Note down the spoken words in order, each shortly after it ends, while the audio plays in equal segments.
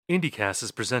IndieCast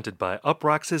is presented by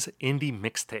Uproxx's Indie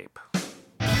Mixtape.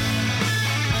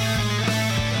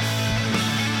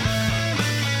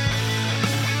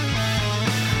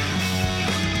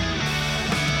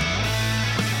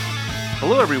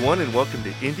 Hello everyone and welcome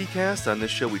to IndieCast. On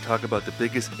this show we talk about the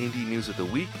biggest indie news of the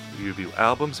week, we review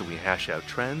albums and we hash out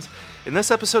trends. In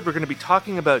this episode we're going to be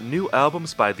talking about new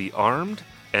albums by The Armed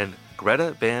and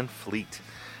Greta Van Fleet.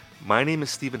 My name is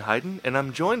Stephen Hayden, and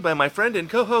I'm joined by my friend and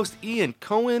co-host Ian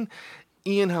Cohen.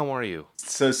 Ian, how are you?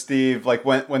 So, Steve, like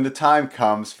when the time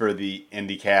comes for the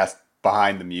IndieCast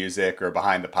behind the music or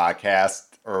behind the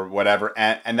podcast or whatever,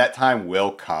 and that time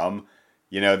will come.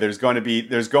 You know, there's going to be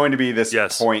this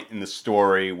point in the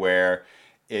story where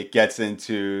it gets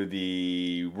into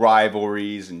the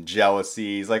rivalries and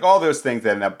jealousies, like all those things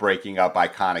that end up breaking up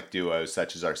iconic duos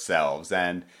such as ourselves.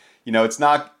 And you know, it's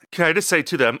not. Can I just say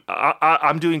to them,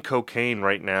 I'm doing cocaine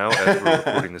right now as we're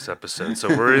recording this episode, so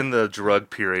we're in the drug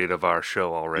period of our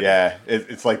show already. Yeah,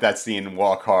 it's like that scene in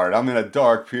Walk Hard. I'm in a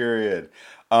dark period.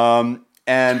 But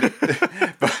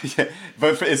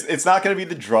it's not going to be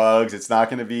the drugs. It's not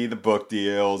going to be the book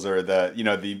deals or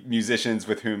the musicians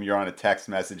with whom you're on a text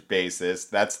message basis.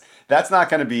 That's not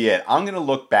going to be it. I'm going to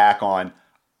look back on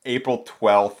April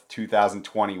 12th,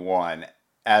 2021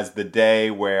 as the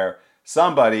day where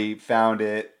somebody found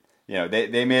it. You know,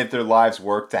 they made it their lives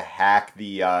work to hack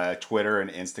the Twitter and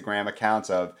Instagram accounts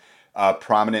of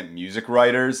prominent music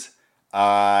writers.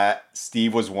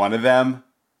 Steve was one of them.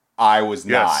 I was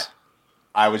not. Yes.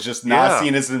 I was just not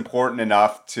seen as important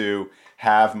enough to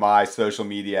have my social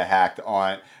media hacked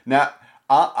on. Now,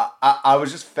 I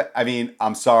was just, I mean,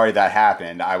 I'm sorry that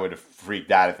happened. I would have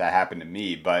freaked out if that happened to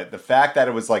me. But the fact that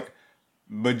it was like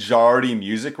majority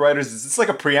music writers, is this like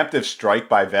a preemptive strike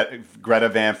by Greta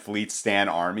Van Fleet's Stan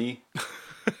Army?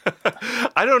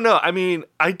 I don't know. I mean,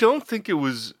 I don't think it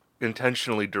was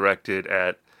intentionally directed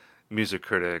at music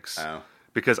critics. Oh.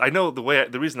 Because I know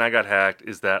the reason I got hacked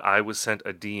is that I was sent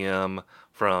a DM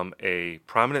from a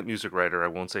prominent music writer. I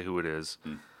won't say who it is,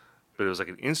 but it was like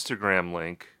an Instagram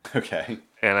link. Okay.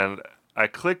 And I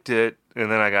clicked it, and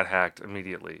then I got hacked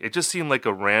immediately. It just seemed like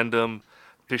a random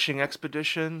fishing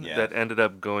expedition that ended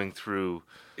up going through.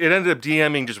 It ended up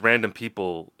DMing just random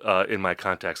people in my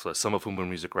contacts list, some of whom were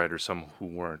music writers, some who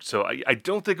weren't. So I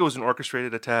don't think it was an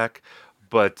orchestrated attack,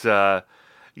 but I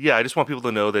just want people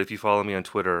to know that if you follow me on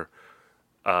Twitter,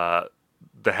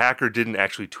 the hacker didn't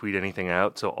actually tweet anything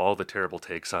out, so all the terrible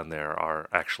takes on there are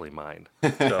actually mine.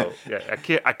 So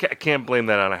I can't blame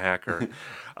that on a hacker.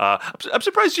 I'm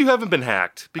surprised you haven't been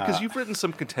hacked because you've written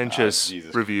some contentious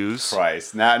reviews.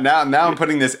 Christ! Now I'm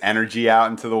putting this energy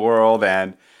out into the world,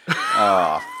 and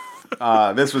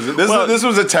this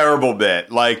was a terrible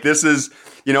bit. Like this is,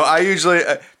 you know, I usually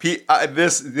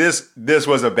this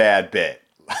was a bad bit.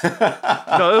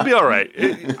 No, it'll be all right.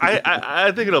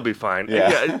 I think it'll be fine.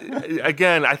 Yeah.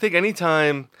 Again, I think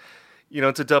anytime, you know,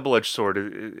 it's a double-edged sword.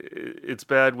 It's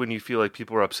bad when you feel like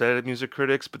people are upset at music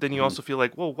critics, but then you also feel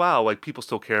like, well, wow, like people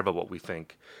still care about what we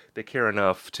think. They care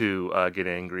enough to get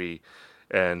angry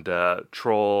and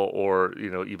troll or, you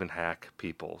know, even hack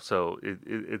people. So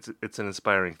it's an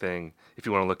inspiring thing if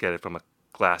you want to look at it from a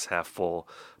glass half full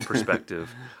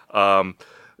perspective. I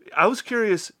was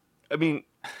curious. I mean,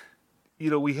 you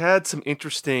know, we had some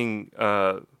interesting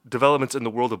developments in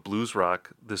the world of blues rock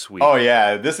this week. Oh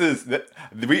yeah, this is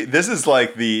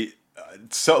like the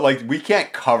so like we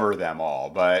can't cover them all,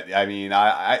 but I mean,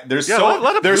 there's so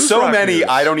many news.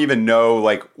 I don't even know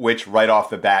like which right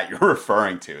off the bat you're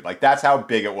referring to. Like that's how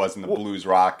big it was in the blues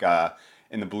rock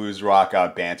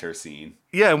banter scene.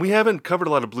 Yeah, and we haven't covered a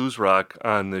lot of blues rock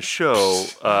on the show,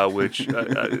 which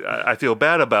I feel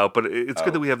bad about, but it's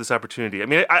good that we have this opportunity. I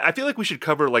mean, I feel like we should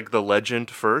cover like the legend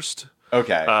first.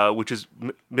 Okay. Which is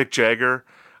Mick Jagger.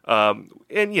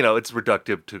 And, you know, it's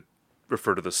reductive to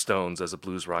refer to the Stones as a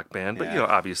blues rock band, but, you know,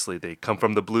 obviously they come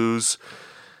from the blues.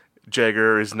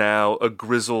 Jagger is now a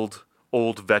grizzled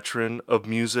old veteran of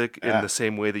music in the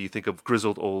same way that you think of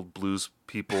grizzled old blues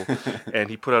people. And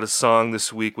he put out a song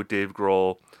this week with Dave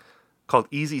Grohl called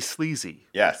Easy Sleazy.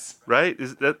 Yes. Right?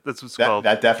 That's what it's called.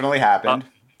 That definitely happened.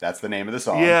 That's the name of the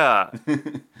song. Yeah.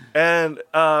 And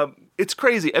it's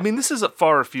crazy. I mean, this is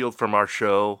far afield from our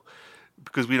show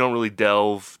because we don't really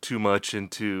delve too much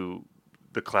into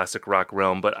the classic rock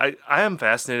realm. But I am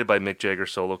fascinated by Mick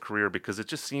Jagger's solo career because it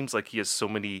just seems like he has so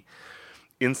many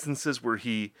instances where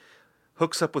he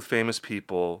hooks up with famous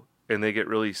people and they get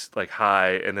really like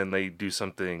high and then they do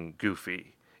something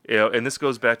goofy. You know, and this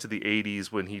goes back to the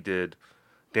 80s when he did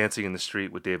Dancing in the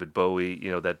Street with David Bowie,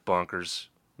 you know, that bonkers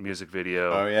music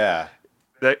video. Oh, yeah.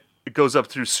 It goes up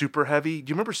through Super Heavy.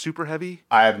 Do you remember Super Heavy?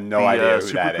 I have no idea who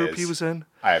super that group is. he was in.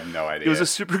 I have no idea. It was a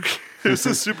super. It was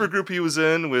a super group he was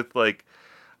in with like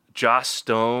Joss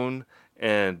Stone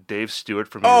and Dave Stewart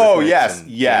from. Oh Eurythmics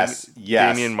yes.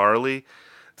 Damian Marley.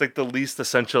 It's like the least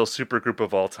essential super group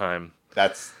of all time.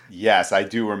 Yes, I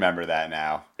do remember that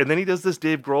now. And then he does this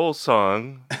Dave Grohl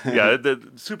song. Yeah,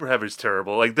 the Super Heavy's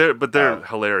terrible. Like they're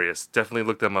hilarious. Definitely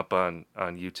look them up on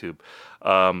YouTube.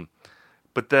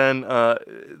 But then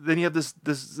you have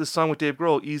this song with Dave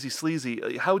Grohl, Easy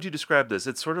Sleazy. How would you describe this?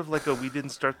 It's sort of like a We Didn't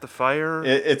Start the Fire.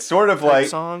 It's sort of like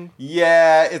song.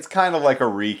 Yeah, it's kind of like a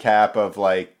recap of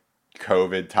like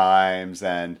COVID times,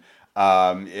 and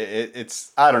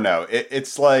it's I don't know.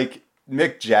 It's like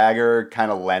Mick Jagger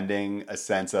kind of lending a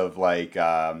sense of like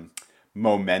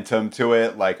momentum to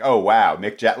it. Like, oh wow,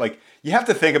 Mick Jagger. Like you have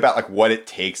to think about like what it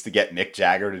takes to get Mick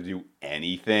Jagger to do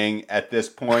anything at this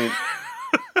point.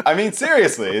 I mean,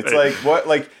 seriously, it's like what,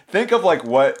 like, think of like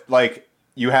what, like,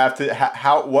 you have to,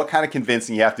 what kind of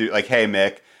convincing you have to do. Like, hey,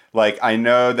 Mick, like, I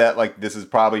know that, like, this is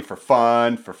probably for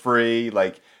fun, for free.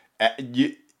 Like,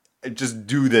 you just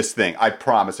do this thing. I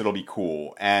promise it'll be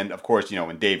cool. And of course, you know,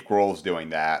 when Dave Grohl's doing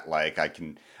that, like,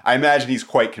 I imagine he's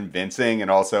quite convincing. And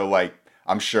also, like,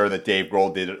 I'm sure that Dave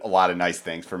Grohl did a lot of nice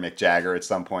things for Mick Jagger at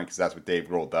some point because that's what Dave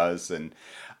Grohl does. And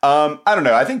I don't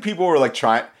know. I think people were like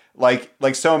trying.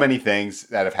 Like so many things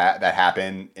that have that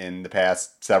happened in the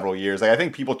past several years. Like I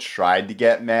think people tried to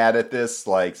get mad at this,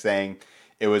 like saying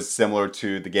it was similar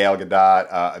to the Gal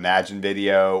Gadot Imagine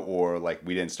video, or like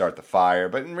We Didn't Start the Fire.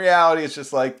 But in reality, it's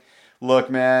just like, look,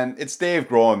 man, it's Dave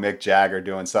Grohl and Mick Jagger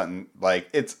doing something like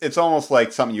it's almost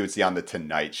like something you would see on the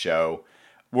Tonight Show.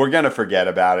 We're gonna forget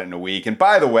about it in a week. And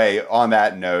by the way, on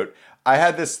that note, I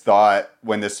had this thought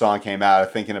when this song came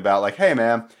out, thinking about like, hey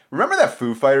man, remember that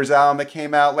Foo Fighters album that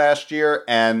came out last year?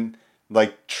 And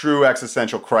like True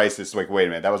Existential Crisis, like, wait a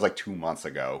minute, that was like 2 months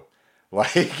ago.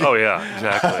 Like, oh yeah,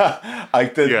 exactly.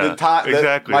 Like the time,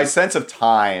 exactly. My sense of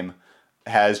time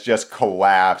has just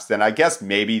collapsed. And I guess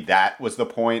maybe that was the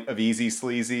point of Easy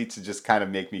Sleazy, to just kind of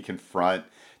make me confront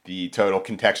the total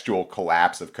contextual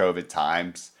collapse of COVID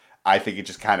times. I think it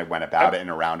just kind of went about it in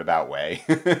a roundabout way.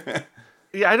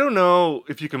 Yeah, I don't know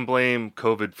if you can blame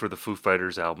COVID for the Foo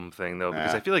Fighters album thing, though,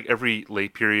 because I feel like every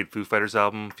late period Foo Fighters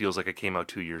album feels like it came out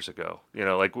 2 years ago. You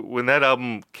know, like when that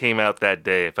album came out that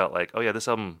day, it felt like, oh yeah, this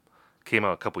album came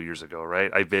out a couple years ago, right?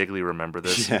 I vaguely remember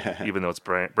this, even though it's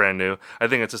brand new. I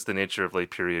think it's just the nature of late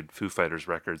period Foo Fighters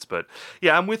records. But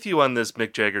yeah, I'm with you on this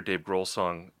Mick Jagger, Dave Grohl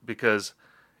song, because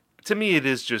to me it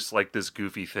is just like this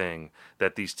goofy thing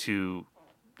that these two,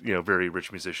 you know, very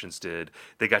rich musicians did.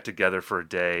 They got together for a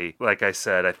day. Like I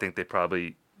said, I think they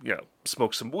probably, you know,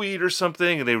 smoked some weed or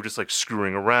something, and they were just like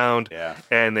screwing around. Yeah.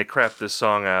 And they crapped this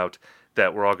song out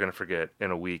that we're all going to forget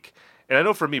in a week. And I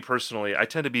know for me personally, I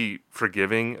tend to be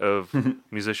forgiving of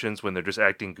musicians when they're just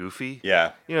acting goofy.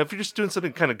 Yeah. You know, if you're just doing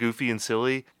something kind of goofy and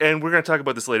silly. And we're going to talk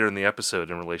about this later in the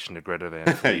episode in relation to Greta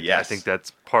Van Fleet. Yes. I think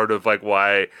that's part of like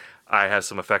why I have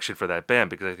some affection for that band,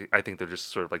 because I think they're just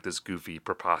sort of like this goofy,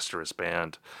 preposterous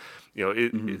band. You know,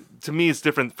 it to me, it's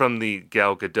different from the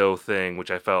Gal Gadot thing,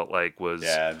 which I felt like was...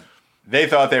 Yeah. They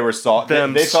thought they were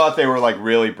they thought they were like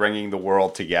really bringing the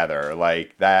world together,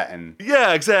 like that. And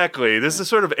yeah, exactly. There's a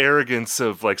sort of arrogance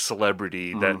of like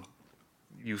celebrity that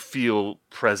you feel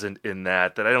present in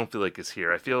that I don't feel like is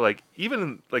here. I feel like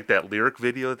even like that lyric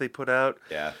video that they put out,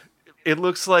 yeah, it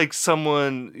looks like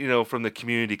someone, you know, from the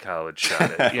community college shot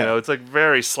it. You know, it's like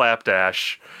very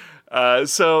slapdash.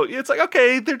 So it's like,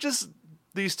 okay, they're just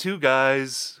these two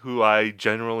guys who I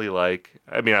generally like.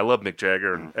 I mean, I love Mick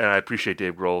Jagger and I appreciate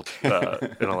Dave Grohl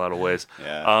in a lot of ways.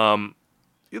 Yeah.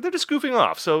 They're just goofing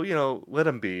off, so, you know, let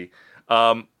them be.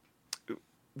 The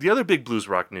other big blues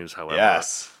rock news, however,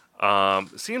 yes,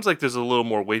 seems like there's a little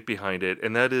more weight behind it,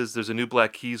 and that is there's a new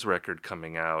Black Keys record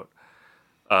coming out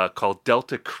called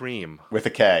Delta Cream. With a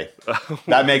K.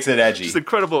 That makes it edgy. It's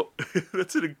incredible.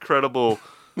 That's an incredible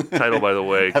title, by the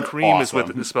way. Cream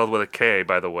awesome. is spelled with a K,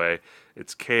 by the way.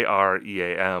 It's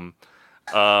Kream.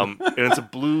 And it's a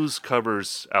blues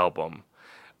covers album,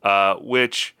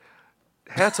 which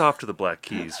hats off to the Black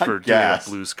Keys for doing a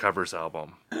blues covers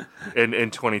album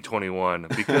in 2021,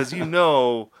 because, you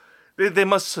know, they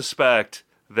must suspect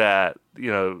that,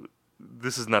 you know,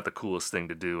 this is not the coolest thing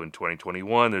to do in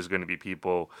 2021. There's going to be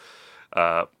people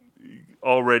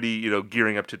already, you know,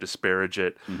 gearing up to disparage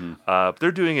it.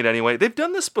 They're doing it anyway. They've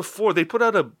done this before. They put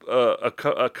out a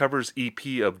covers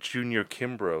EP of Junior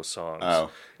Kimbrough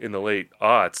songs in the late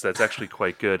aughts. That's actually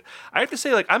quite good. I have to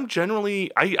say, like, I'm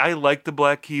generally, I like the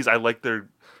Black Keys. I like their,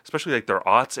 especially like their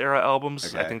aughts era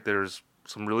albums. Okay. I think there's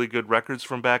some really good records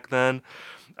from back then.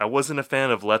 I wasn't a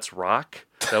fan of Let's Rock.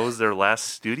 That was their last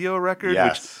studio record, which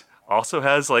Yes. also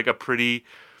has like a pretty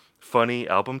funny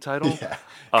album title. Yeah,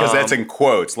 because that's in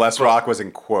quotes. Less Rock was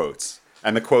in quotes,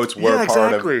 and the quotes were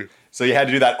part of. So you had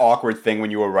to do that awkward thing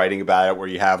when you were writing about it, where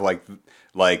you have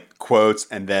like quotes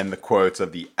and then the quotes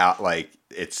of the out like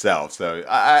itself. So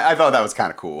I thought that was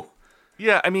kind of cool.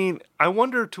 Yeah, I mean, I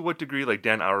wonder to what degree like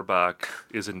Dan Auerbach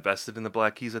is invested in the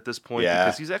Black Keys at this point,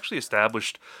 because he's actually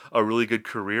established a really good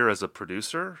career as a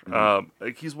producer.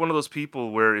 Like he's one of those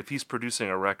people where if he's producing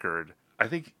a record, I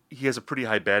think he has a pretty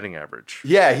high batting average.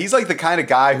 Yeah, he's like the kind of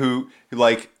guy who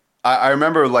like I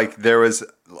remember like there was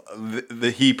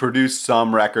he produced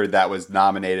some record that was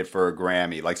nominated for a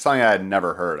Grammy, like something I had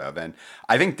never heard of. And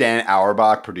I think Dan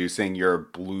Auerbach producing your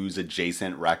blues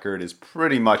adjacent record is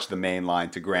pretty much the main line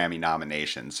to Grammy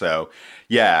nomination. So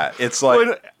yeah, it's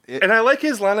like. And I like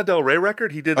his Lana Del Rey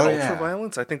record. He did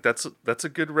Ultraviolence. Yeah. I think that's a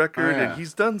good record. And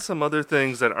he's done some other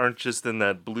things that aren't just in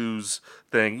that blues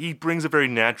thing. He brings a very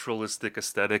naturalistic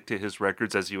aesthetic to his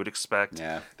records, as you would expect.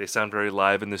 Yeah. They sound very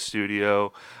live in the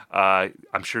studio.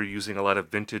 I'm sure using a lot of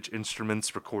vintage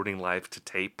instruments, recording live to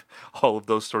tape, all of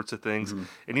those sorts of things. Mm-hmm.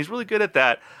 And he's really good at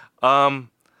that.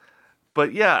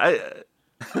 But yeah,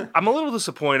 I'm a little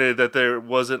disappointed that there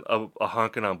wasn't a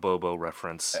Honkin' on Bobo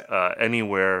reference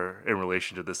anywhere in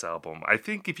relation to this album. I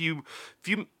think if you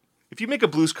make a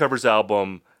blues covers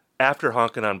album after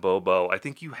Honkin' on Bobo, I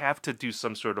think you have to do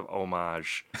some sort of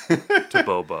homage to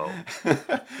Bobo.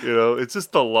 You know, it's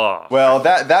just the law. Well,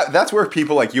 that's where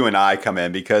people like you and I come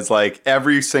in, because like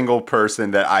every single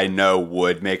person that I know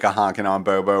would make a Honkin' on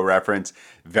Bobo reference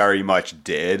very much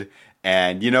did.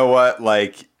 And you know what?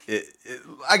 Like,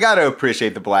 I got to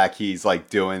appreciate the Black Keys like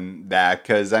doing that,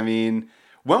 because I mean,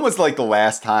 when was like the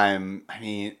last time, I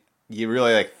mean, you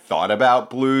really like thought about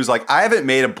blues? Like, I haven't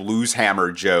made a Blues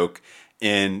Hammer joke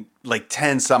in like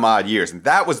 10 some odd years, and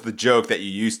that was the joke that you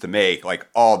used to make like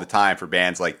all the time for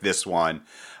bands like this one.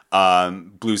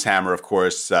 Blues Hammer, of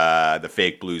course, the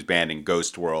fake blues band in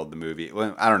Ghost World, the movie.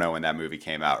 Well, I don't know when that movie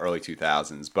came out, early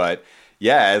 2000s, but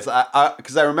yeah,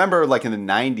 because I remember like in the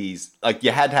 90s, like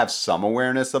you had to have some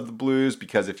awareness of the blues,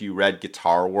 because if you read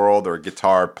Guitar World or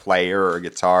Guitar Player or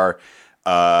Guitar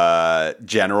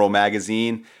General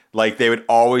magazine, like they would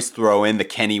always throw in the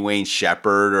Kenny Wayne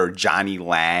Shepherd or Johnny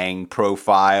Lang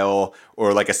profile,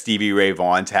 or like a Stevie Ray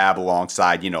Vaughan tab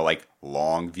alongside, you know, like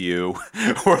Longview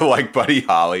or like Buddy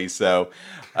Holly. So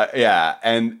yeah,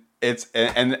 and it's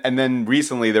and then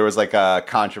recently there was like a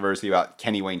controversy about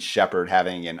Kenny Wayne Shepherd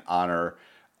having an honor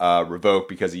revoked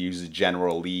because he uses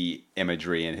General Lee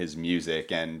imagery in his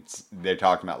music, and they're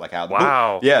talking about like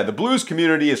how the blues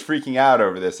community is freaking out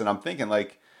over this, and I'm thinking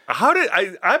like, how did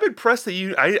I'm impressed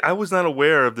that I was not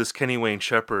aware of this Kenny Wayne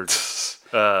Shepherd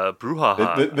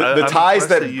brouhaha. The ties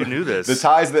that you knew this, the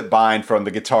ties that bind from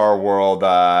the Guitar World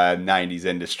 90s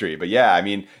industry. But yeah, I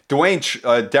mean,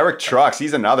 Derek Trucks,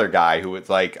 he's another guy who it's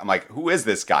like, I'm like, who is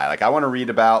this guy? Like, I want to read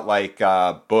about like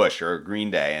Bush or Green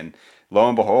Day, and lo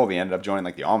and behold, he ended up joining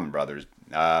like the Allman Brothers.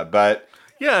 But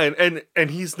yeah, and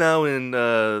he's now in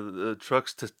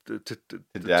Trucks the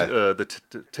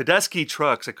Tedeschi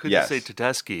Trucks. I couldn't say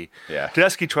Tedeschi. Yeah,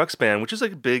 Tedeschi Trucks Band, which is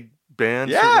like a big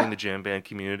band certainly in the jam band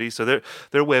community. So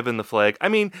they're waving the flag. I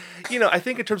mean, you know, I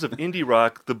think in terms of indie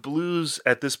rock, the blues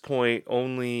at this point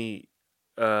only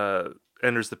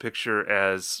enters the picture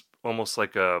as almost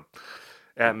like a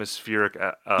atmospheric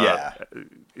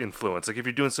influence. Like if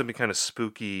you're doing something kind of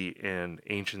spooky and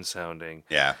ancient sounding,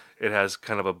 it has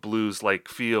kind of a blues like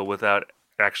feel without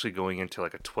actually going into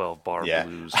like a 12-bar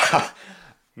blues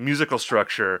musical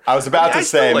structure. I was about to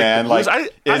say, man, like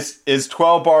is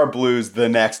 12-bar blues the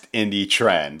next indie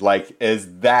trend? Like,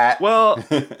 is that? Well,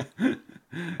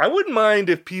 I wouldn't mind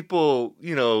if people,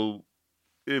 you know,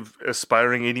 if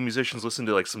aspiring indie musicians listen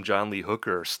to like some John Lee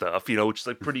Hooker stuff, you know, which is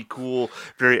like pretty cool,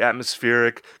 very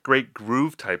atmospheric, great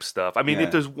groove type stuff. I mean,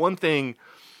 if there's one thing,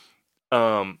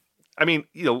 I mean,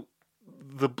 you know,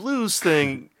 the blues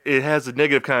thing, it has a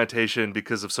negative connotation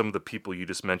because of some of the people you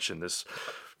just mentioned. This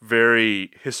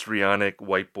very histrionic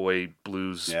white boy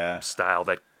blues style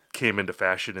that came into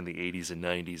fashion in the 80s and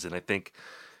 90s. And I think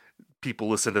people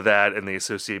listen to that and they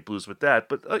associate blues with that.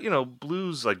 But, you know,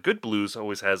 blues, like good blues,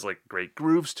 always has like great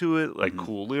grooves to it, like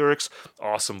cool lyrics,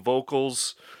 awesome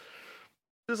vocals.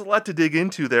 There's a lot to dig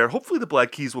into there. Hopefully the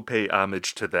Black Keys will pay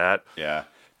homage to that. Yeah.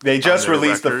 They just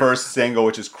released the first single,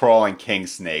 which is Crawling King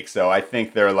Snake. So I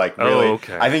think they're like really,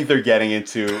 I think they're getting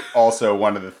into also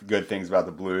one of the good things about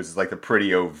the blues is like the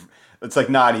pretty it's like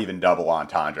not even double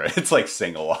entendre. It's like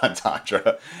single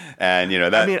entendre. And, you know,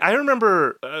 that. I mean, I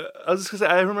remember, I was just gonna say,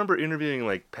 I remember interviewing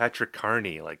like Patrick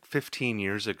Carney like 15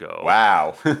 years ago.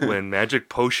 Wow. When Magic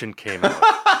Potion came out.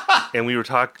 And we were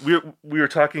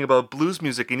talking about blues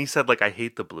music, and he said like, I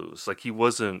hate the blues. Like he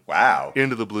wasn't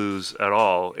into the blues at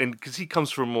all. And because he comes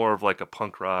from more of like a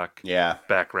punk rock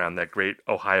background, that great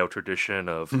Ohio tradition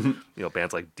of, you know,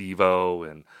 bands like Devo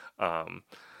and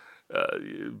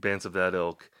bands of that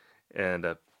ilk, and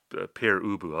Pere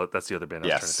Ubu. That's the other band I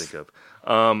was trying to think of.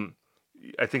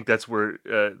 I think that's where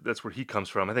he comes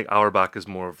from. I think Auerbach is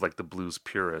more of like the blues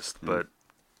purist, but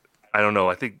I don't know.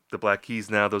 I think the Black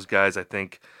Keys now, those guys,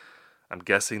 I'm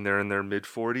guessing they're in their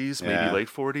mid-40s, maybe late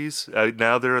 40s.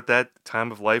 Now they're at that time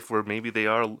of life where maybe they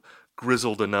are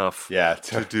grizzled enough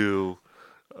to do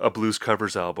a blues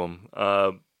covers album.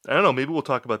 I don't know. Maybe we'll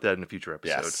talk about that in a future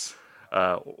episode. Yes.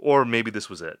 Or maybe this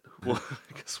was it. I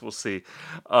guess we'll see.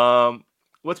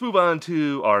 Let's move on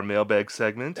to our mailbag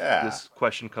segment. Yeah. This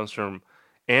question comes from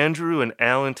Andrew in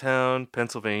Allentown,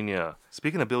 Pennsylvania.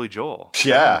 Speaking of Billy Joel.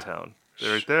 Allentown.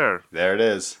 They're right there. There it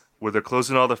is. Where they're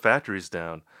closing all the factories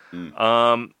down.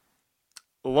 Long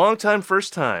time,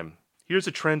 first time. Here's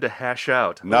a trend to hash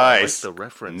out. Nice. I like the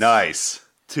reference. Nice.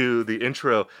 To the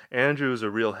intro. Andrew's a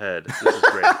real head. This is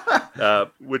great.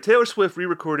 With Taylor Swift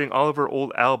re-recording all of her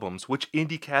old albums, which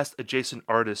IndieCast adjacent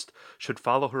artist should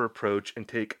follow her approach and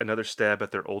take another stab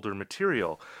at their older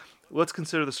material? Let's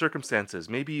consider the circumstances.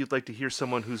 Maybe you'd like to hear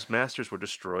someone whose masters were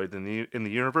destroyed in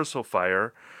the Universal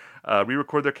fire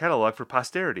re-record their catalog for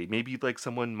posterity. Maybe you'd like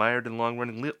someone mired in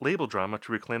long-running label drama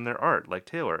to reclaim their art, like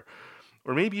Taylor.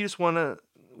 Or maybe you just want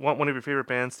one of your favorite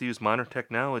bands to use modern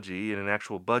technology and an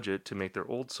actual budget to make their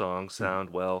old songs sound,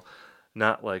 well,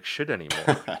 not like shit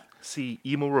anymore. See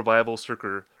Emo Revival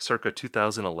circa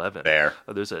 2011. There.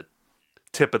 There's a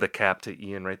tip of the cap to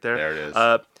Ian right there. There it is.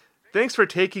 Thanks for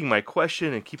taking my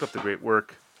question and keep up the great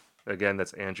work. Again,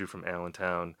 that's Andrew from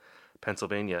Allentown,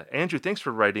 Pennsylvania. Andrew, thanks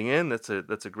for writing in. That's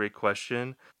a great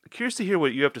question. Curious to hear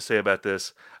what you have to say about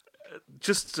this.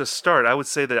 Just to start, I would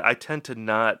say that I tend to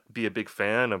not be a big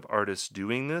fan of artists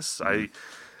doing this.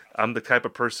 I'm the type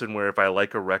of person where if I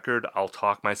like a record, I'll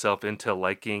talk myself into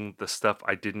liking the stuff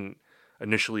I didn't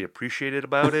initially appreciate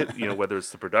about it. You know, whether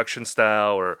it's the production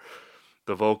style or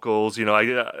the vocals.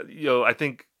 I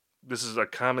think this is a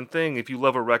common thing. If you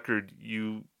love a record,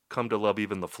 you come to love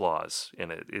even the flaws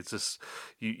in it. It's just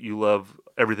you love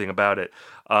everything about it.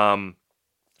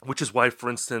 Which is why, for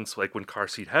instance, like when Car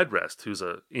Seat Headrest, who's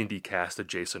a IndieCast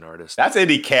adjacent artist. That's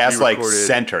IndieCast like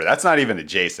center. That's not even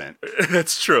adjacent.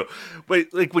 That's true.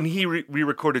 But like when he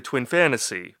re-recorded Twin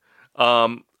Fantasy,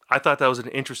 I thought that was an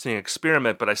interesting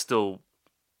experiment, but I still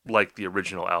like the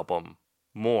original album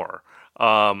more.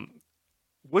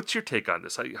 What's your take on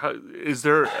this? Is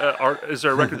there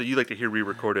a record that you like to hear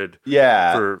re-recorded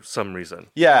for some reason?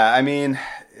 Yeah, I mean,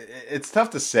 it's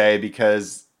tough to say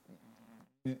because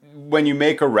when you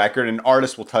make a record, an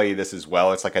artist will tell you this as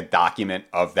well, it's like a document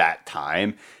of that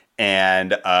time.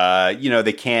 And,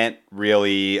 they can't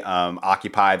really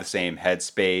occupy the same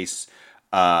headspace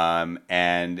or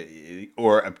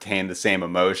obtain the same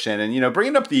emotion. And,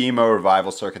 bringing up the Emo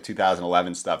Revival circa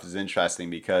 2011 stuff is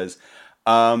interesting because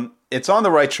it's on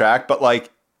the right track, but like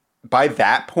by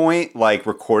that point, like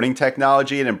recording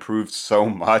technology had improved so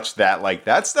much that like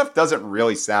that stuff doesn't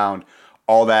really sound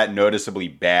all that noticeably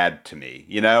bad to me.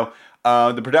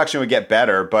 The production would get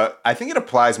better, but I think it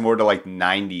applies more to like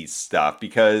 90s stuff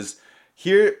because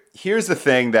here's the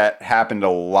thing that happened a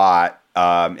lot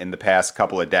in the past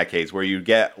couple of decades where you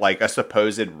get like a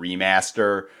supposed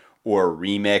remaster or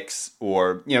remix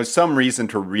or some reason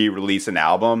to re-release an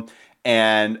album,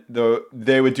 and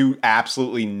they would do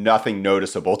absolutely nothing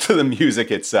noticeable to the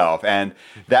music itself. And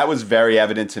that was very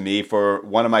evident to me for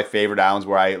one of my favorite albums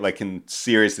where I like can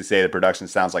seriously say the production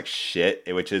sounds like shit,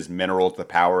 which is Minerals: The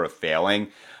Power of Failing.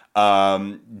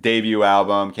 Debut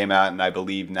album came out in, I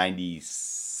believe,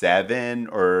 97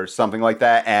 or something like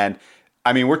that. And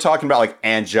I mean, we're talking about like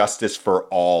And Justice for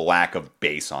All lack of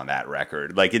bass on that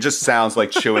record. Like it just sounds like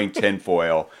chewing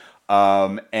tinfoil.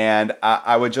 And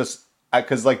I would just...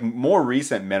 Because like more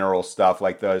recent Mineral stuff,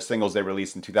 like the singles they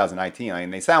released in 2019, I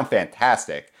mean, they sound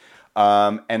fantastic.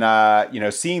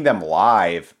 Seeing them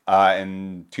live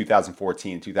in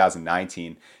 2014,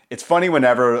 2019, it's funny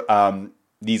whenever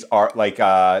these are like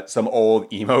some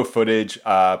old emo footage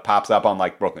pops up on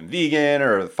like Brooklyn Vegan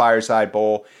or the Fireside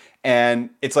Bowl. And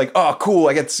it's like, oh, cool,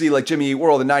 I get to see like Jimmy Eat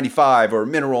World in 95 or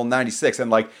Mineral in 96. And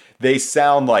like, they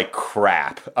sound like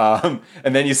crap. And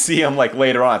then you see them like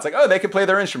later on. It's like, oh, they can play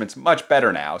their instruments much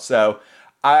better now. So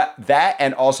that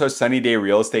and also Sunny Day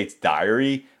Real Estate's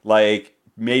Diary, like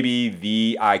maybe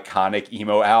the iconic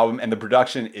emo album, and the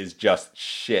production is just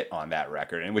shit on that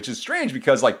record, and which is strange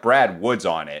because like Brad Wood's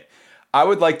on it. I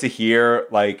would like to hear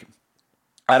like,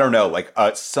 I don't know, like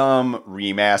some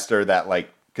remaster that like,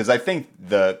 because I think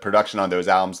the production on those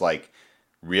albums like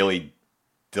really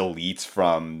deletes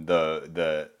from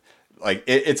the like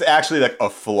it's actually like a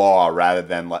flaw rather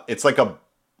than like it's like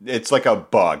a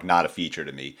bug, not a feature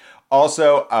to me.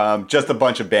 Also, just a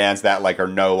bunch of bands that like are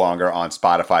no longer on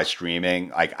Spotify streaming.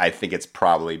 Like I think it's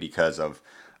probably because of,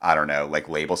 I don't know, like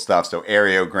label stuff. So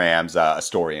Aerogram's A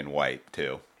Story in White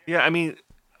too. Yeah, I mean,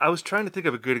 I was trying to think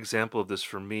of a good example of this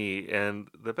for me, and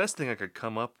the best thing I could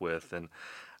come up with, and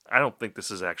I don't think this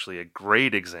is actually a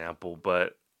great example,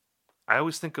 but I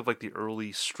always think of like the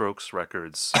early Strokes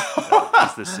records,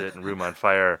 Is This It and Room on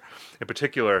Fire in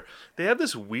particular. They have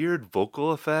this weird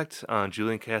vocal effect on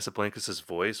Julian Casablancas'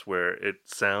 voice where it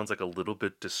sounds like a little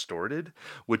bit distorted,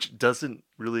 which doesn't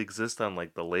really exist on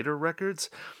like the later records.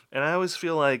 And I always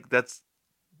feel like that's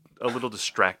a little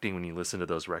distracting when you listen to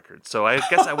those records. So I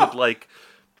guess I would like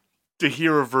to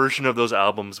hear a version of those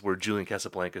albums where Julian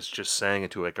Casablancas just sang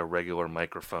into like a regular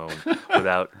microphone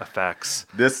without effects.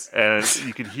 And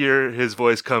you could hear his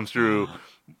voice come through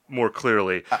more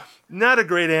clearly. Not a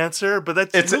great answer,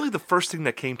 but that's really the first thing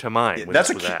that came to mind when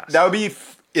this was asked. That would be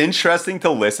interesting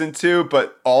to listen to,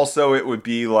 but also it would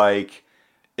be like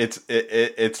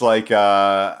it's like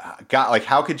God, like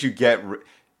how could you get rid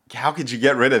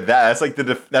of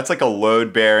that? That's like a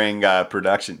load bearing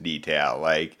production detail.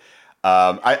 Like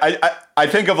I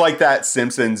think of like that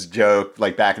Simpsons joke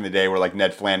like back in the day where like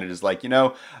Ned Flanders is like,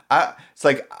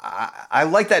 I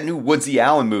like that new Woodsy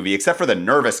Allen movie except for the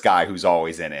nervous guy who's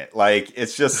always in it. Like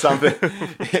it's just something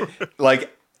like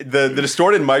the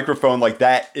distorted microphone, like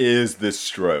that is the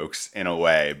Strokes in a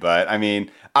way. But I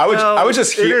mean, I would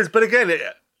just hear. It is, but again,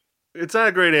 it's not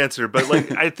a great answer. But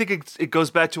like I think it goes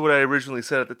back to what I originally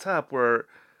said at the top, where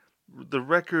the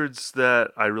records that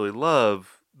I really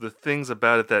love, the things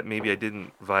about it that maybe I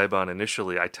didn't vibe on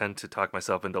initially, I tend to talk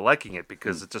myself into liking it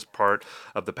because it's just part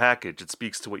of the package. It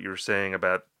speaks to what you were saying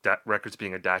about records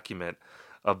being a document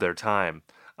of their time.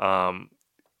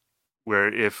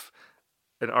 Where if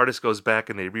an artist goes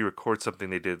back and they re-record something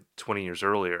they did 20 years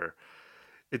earlier,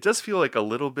 it does feel like a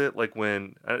little bit like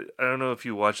when, I don't know if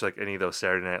you watch like any of those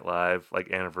Saturday Night Live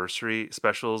like anniversary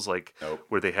specials, like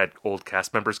where they had old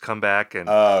cast members come back and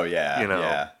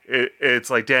it's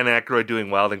like Dan Aykroyd doing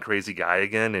Wild and Crazy Guy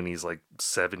again, and he's like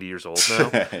 70 years old now.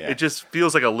 It just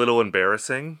feels like a little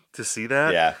embarrassing to see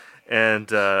that. Yeah. And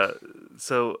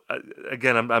so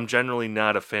again, I'm generally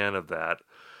not a fan of that.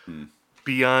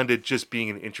 Beyond it just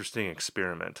being an interesting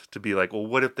experiment to be like, well,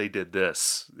 what if they did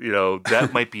this?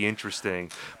 That might be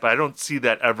interesting, but I don't see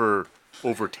that ever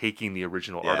overtaking the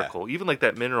original article. Even like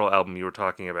that Mineral album you were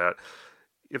talking about,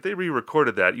 if they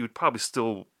re-recorded that, you would probably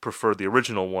still prefer the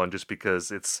original one just because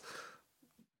it's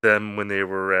them when they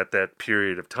were at that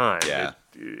period of time. Yeah.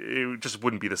 It just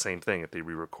wouldn't be the same thing if they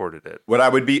re-recorded it. What I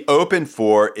would be open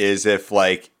for is if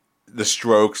like the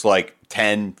Strokes like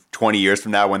 10, 20 years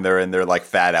from now when they're in their like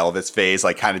Fat Elvis phase,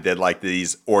 like kind of did like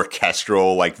these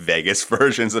orchestral like Vegas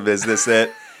versions of Is This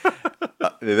It?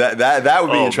 That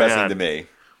would be interesting to me.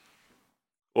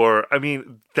 Or, I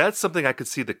mean, that's something I could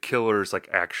see the Killers like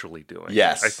actually doing.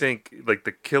 Yes. I think like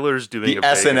the Killers doing the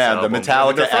S&M, the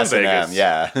Metallica S&M, Vegas.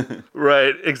 yeah.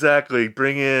 Right, exactly.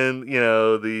 Bring in,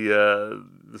 the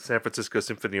San Francisco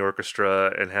Symphony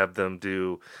Orchestra and have them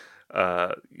do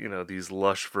these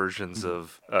lush versions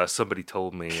of Somebody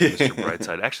Told Me and Mr.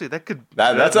 Brightside. Actually,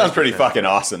 that sounds pretty fucking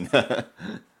awesome.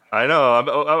 I know.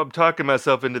 I'm talking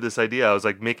myself into this idea. I was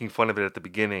like making fun of it at the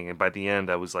beginning, and by the end,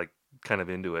 I was like kind of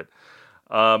into it.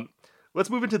 Let's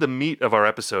move into the meat of our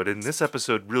episode, and this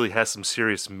episode really has some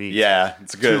serious meat. Yeah,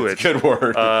 it's good. It's a good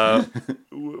word.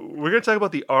 We're going to talk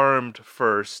about The Armed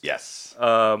first. Yes.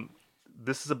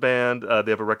 This is a band.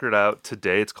 They have a record out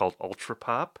today. It's called Ultra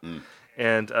Pop.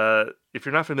 And if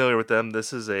you're not familiar with them,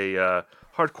 this is a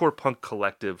hardcore punk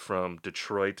collective from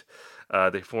Detroit.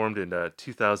 They formed in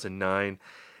 2009.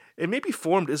 And maybe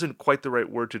formed isn't quite the right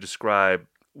word to describe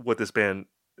what this band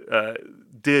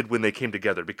did when they came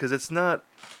together, because it's not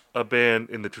a band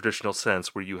in the traditional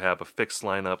sense where you have a fixed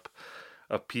lineup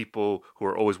of people who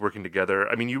are always working together.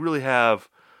 I mean, you really have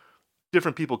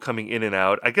different people coming in and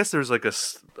out. I guess there's like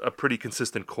a pretty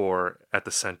consistent core at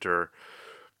the center.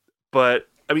 But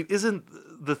I mean, isn't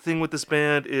the thing with this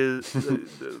band is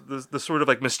the sort of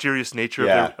like mysterious nature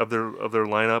of their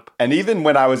lineup? And even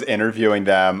when I was interviewing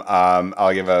them,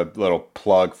 I'll give a little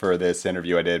plug for this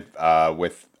interview I did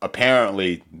with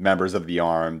apparently members of The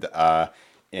Armed.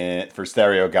 for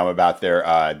Stereogum about their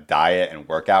diet and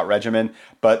workout regimen.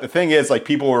 But the thing is, like,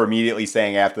 people were immediately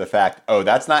saying after the fact, oh,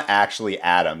 that's not actually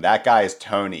Adam. That guy is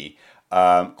Tony.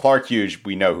 Clark Hughes,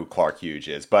 we know who Clark Hughes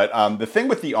is. But the thing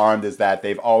with The Armed is that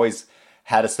they've always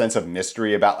had a sense of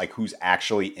mystery about, like, who's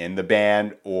actually in the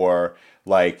band, or,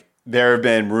 like, there have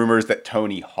been rumors that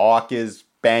Tony Hawk is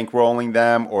bankrolling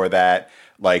them, or that,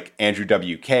 like, Andrew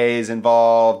WK is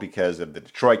involved because of the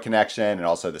Detroit connection and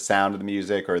also the sound of the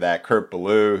music, or that Kurt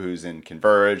Ballou, who's in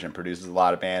Converge and produces a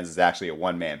lot of bands, is actually a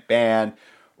one-man band,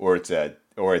 or it's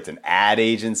an ad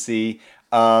agency,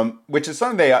 which is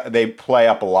something they play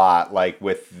up a lot, like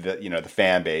with the the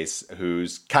fan base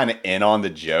who's kind of in on the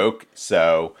joke.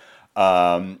 So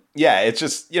yeah, it's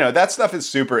just that stuff is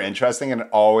super interesting, and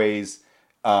always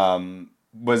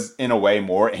was in a way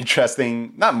more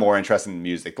interesting, not more interesting than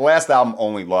music. The last album,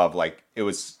 Only Love, like it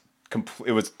was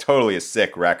totally a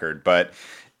sick record, but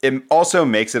it also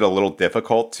makes it a little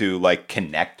difficult to like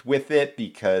connect with it,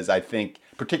 because I think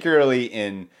particularly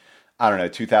in, I don't know,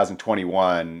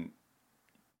 2021,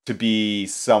 to be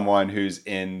someone who's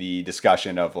in the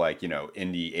discussion of like,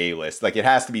 indie A-list, like it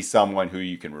has to be someone who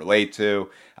you can relate to,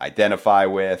 identify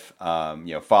with,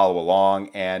 follow along.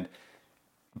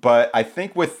 But I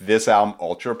think with this album,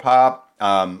 Ultra Pop,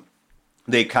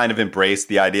 they kind of embraced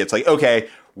the idea. It's like, okay,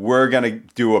 we're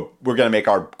gonna make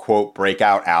our quote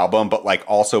breakout album, but like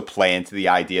also play into the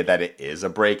idea that it is a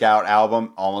breakout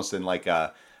album, almost in like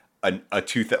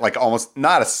like almost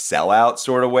not a sellout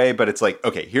sort of way, but it's like,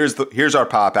 okay, here's our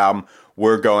pop album.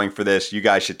 We're going for this. You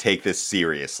guys should take this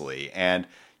seriously. And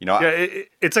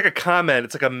it's like a comment.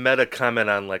 It's like a meta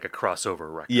comment on like a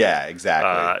crossover record. Yeah,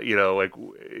 exactly.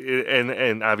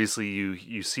 And obviously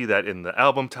you see that in the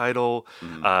album title.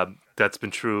 Mm-hmm. That's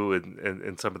been true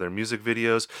in some of their music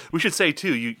videos. We should say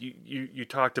too, you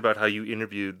talked about how you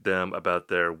interviewed them about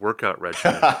their workout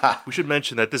regimen. We should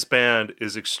mention that this band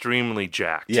is extremely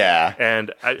jacked. Yeah.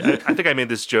 And I think I made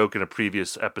this joke in a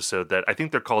previous episode that I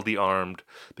think they're called The Armed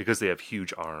because they have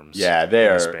huge arms. Yeah, they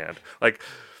are. This band. Like,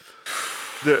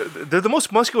 they're the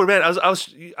most muscular band. I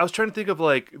was trying to think of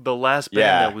like the last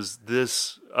band that was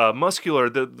this muscular.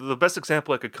 The best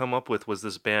example I could come up with was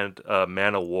this band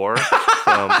Man of War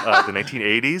from the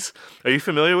 1980s. Are you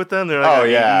familiar with them? They're like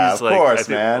 80s, of course,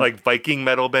 man. Like Viking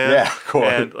metal band. Yeah, of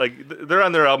course. And like they're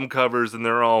on their album covers, and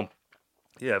they're all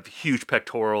have huge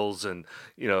pectorals and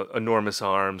enormous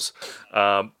arms.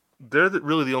 They're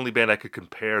really the only band I could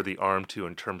compare The Armed to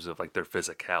in terms of like their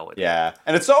physicality. Yeah,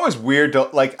 and it's always weird to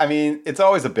it's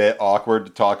always a bit awkward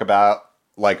to talk about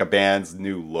like a band's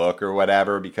new look or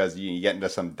whatever, because you get into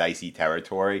some dicey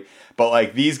territory. But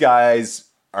like these guys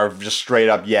are just straight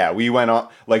up, we want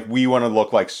to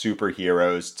look like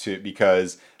superheroes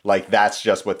because like that's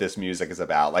just what this music is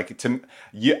about. Like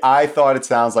I thought it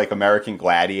sounds like American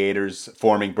Gladiators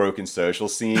forming Broken Social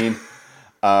Scene.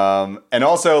 And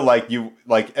also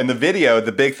in the video,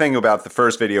 the big thing about the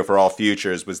first video for All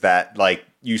Futures was that like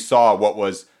you saw what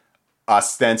was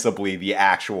ostensibly the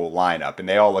actual lineup, and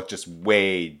they all look just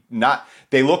they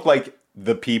look like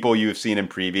the people you've seen in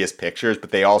previous pictures,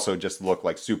 but they also just look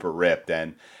like super ripped,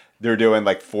 and they're doing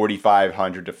like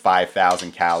 4,500 to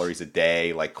 5,000 calories a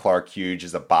day. Like Clark Hughes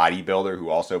is a bodybuilder who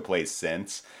also plays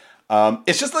synths.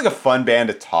 It's just like a fun band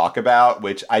to talk about,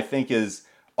 which I think is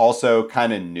also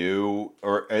kind of new,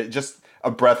 or just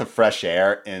a breath of fresh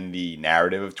air in the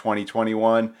narrative of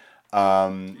 2021.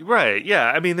 Right.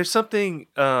 Yeah. I mean, there's something,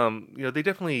 they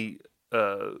definitely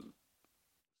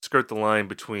skirt the line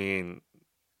between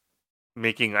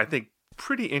making, I think,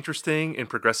 pretty interesting and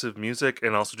progressive music,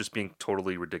 and also just being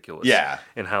totally ridiculous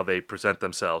in how they present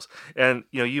themselves. And,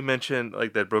 you mentioned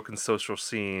like that Broken Social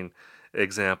Scene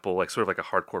example, like sort of like a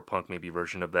hardcore punk maybe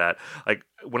version of that. Like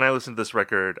when I listen to this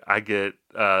record, I get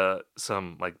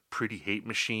some like Pretty Hate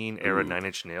Machine era 9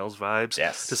 Inch Nails vibes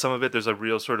to some of it. There's a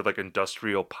real sort of like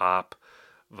industrial pop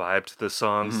vibe to the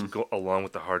songs, along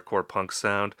with the hardcore punk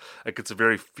sound. Like it's a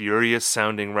very furious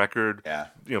sounding record.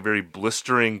 Very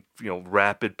blistering,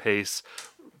 rapid pace,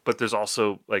 but there's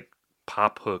also like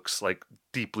pop hooks like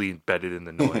deeply embedded in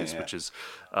the noise, which is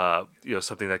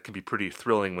something that can be pretty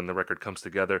thrilling when the record comes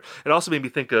together. It also made me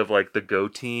think of like the Go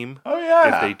Team. Oh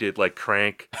yeah, if they did like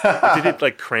Crank, if they did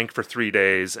like Crank for 3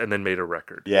 days and then made a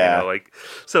record.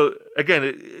 So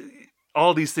again,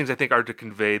 all these things I think are to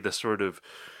convey the sort of,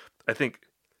 I think,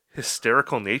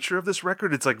 hysterical nature of this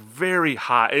record. It's like very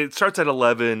high. It starts at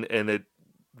 11 and it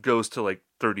goes to like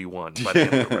 31 by the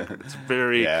end of the record. It's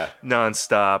very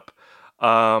nonstop.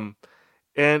 And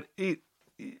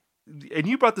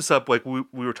you brought this up, like we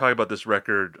were talking about this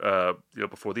record,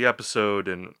 before the episode,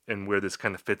 and where this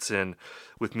kind of fits in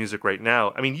with music right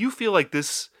now. I mean, you feel like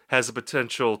this has the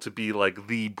potential to be like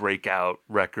the breakout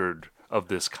record of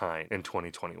this kind in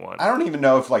 2021. I don't even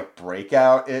know if like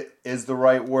breakout is the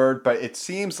right word, but it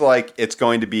seems like it's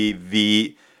going to be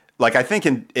the like I think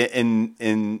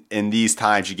in these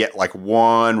times you get like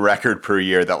one record per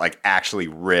year that like actually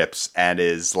rips and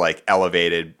is like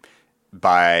elevated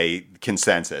by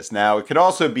consensus. Now it could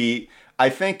also be I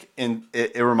think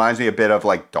it reminds me a bit of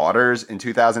like Daughters in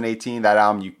 2018. That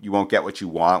album you won't get what you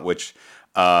want, which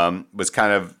was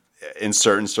kind of in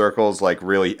certain circles like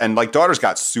really and like Daughters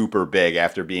got super big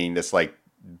after being this like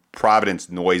Providence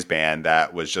noise band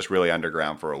that was just really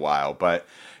underground for a while. But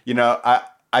you know,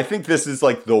 I think this is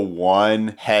like the one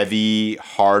heavy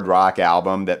hard rock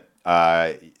album that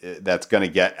that's going to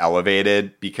get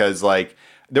elevated because like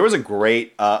there was a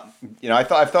great I've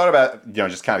thought about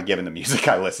just kind of given the music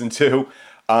I listen to.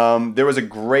 There was a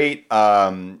great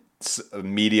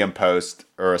Medium post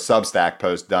or a Substack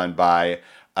post done by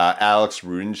Alex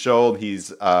Rudenschold.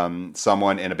 He's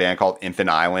someone in a band called Infant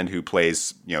Island who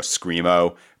plays,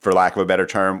 screamo, for lack of a better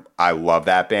term. I love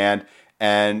that band.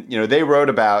 And, they wrote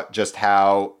about just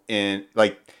how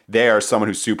they are someone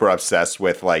who's super obsessed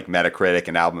with like Metacritic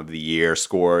and Album of the Year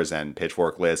scores and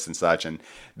Pitchfork lists and such. And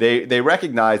they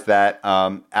recognize that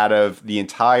out of the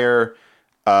entire,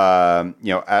 out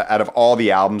of all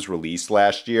the albums released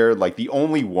last year, like the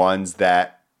only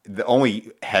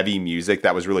heavy music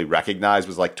that was really recognized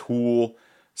was like Tool,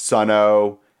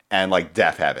 Sunno, and like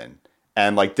Deafheaven.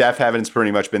 And like Deafheaven's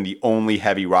pretty much been the only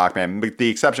heavy rock band, with the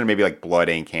exception of maybe like Blood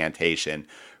Incantation,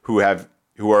 who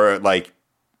are like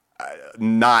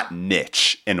not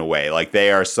niche in a way. Like they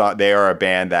are a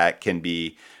band that can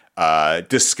be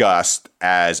discussed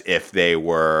as if they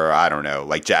were, I don't know,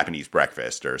 like Japanese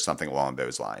Breakfast or something along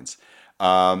those lines.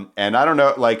 And I don't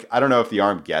know if the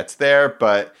Arm gets there,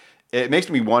 but it makes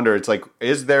me wonder, it's like,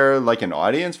 is there like an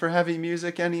audience for heavy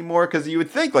music anymore? Because you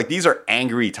would think like these are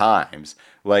angry times.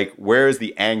 Like, where's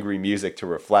the angry music to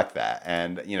reflect that?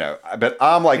 And, but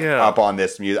I'm like up on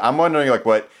this music. I'm wondering like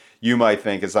what you might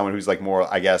think as someone who's like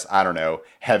more, I guess, I don't know,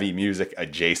 heavy music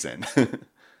adjacent.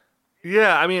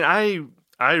 Yeah, I mean,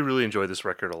 I really enjoy this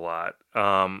record a lot.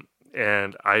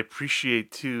 And I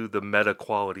appreciate, too, the meta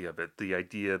quality of it. The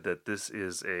idea that this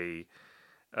is a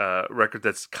record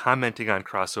that's commenting on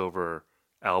crossover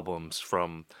albums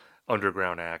from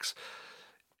underground acts.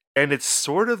 And it's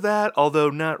sort of that, although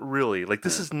not really. Like,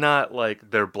 this is not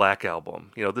like their Black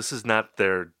Album. This is not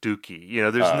their Dookie.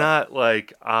 There's not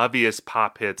like obvious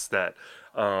pop hits that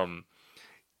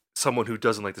someone who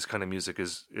doesn't like this kind of music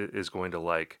is going to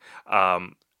like.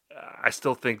 I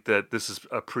still think that this is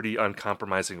a pretty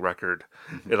uncompromising record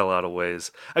in a lot of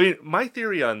ways. I mean, my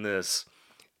theory on this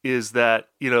is that,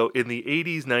 in the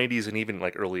 80s, 90s, and even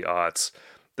like early aughts,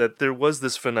 that there was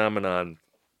this phenomenon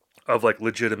of like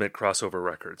legitimate crossover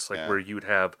records, like where you'd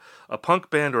have a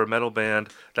punk band or a metal band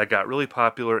that got really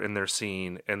popular in their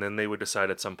scene, and then they would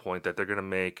decide at some point that they're going to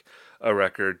make a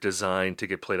record designed to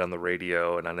get played on the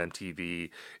radio and on MTV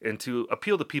and to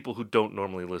appeal to people who don't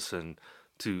normally listen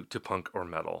to punk or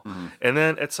metal. Mm-hmm. And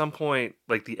then at some point,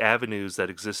 like the avenues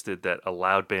that existed that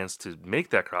allowed bands to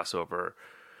make that crossover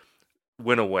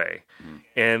went away.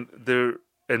 Mm-hmm.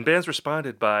 And bands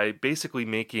responded by basically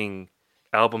making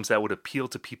albums that would appeal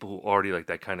to people who already like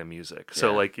that kind of music. Yeah.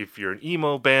 So like if you're an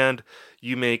emo band,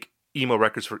 you make emo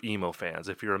records for emo fans.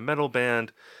 If you're a metal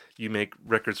band, you make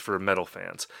records for metal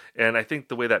fans. And I think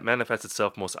the way that manifests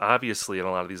itself most obviously in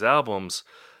a lot of these albums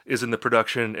is in the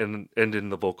production and in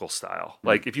the vocal style. Mm-hmm.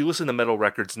 Like if you listen to metal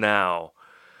records now,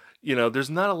 there's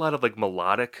not a lot of like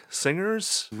melodic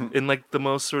singers in like the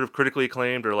most sort of critically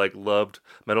acclaimed or like loved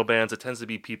metal bands. It tends to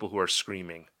be people who are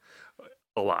screaming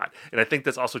a lot. And I think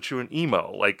that's also true in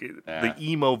emo. Like the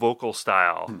emo vocal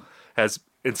style has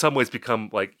in some ways become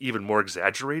like even more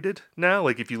exaggerated now.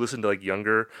 Like if you listen to like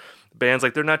younger bands,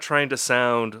 like they're not trying to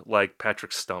sound like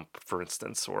Patrick Stump, for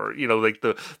instance, or like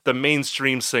the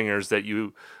mainstream singers that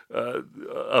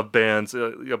of bands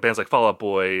bands like Fall Out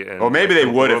Boy and maybe like,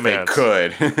 they would Romance.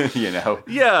 If they could.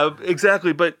 Yeah,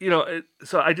 exactly. But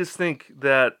so I just think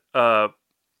that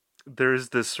there's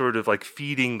this sort of like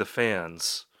feeding the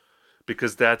fans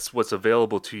because that's what's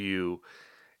available to you.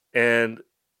 And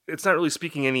it's not really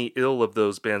speaking any ill of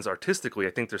those bands artistically.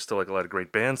 I think there's still like a lot of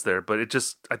great bands there, but it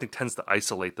just, I think, tends to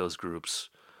isolate those groups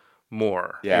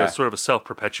more. Yeah. It's sort of a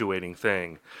self-perpetuating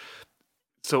thing.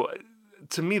 So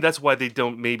to me, that's why they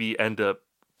don't maybe end up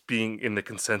being in the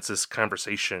consensus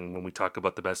conversation when we talk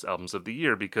about the best albums of the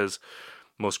year, because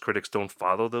most critics don't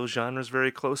follow those genres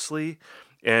very closely.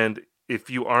 And if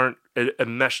you aren't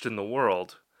enmeshed in the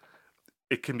world,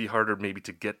 it can be harder maybe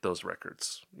to get those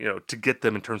records, to get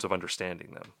them in terms of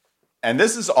understanding them. And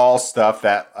this is all stuff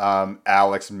that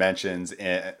Alex mentions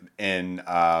in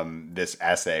this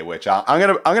essay, which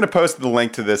I'm gonna post the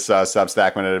link to this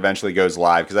Substack when it eventually goes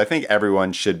live, because I think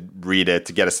everyone should read it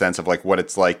to get a sense of like what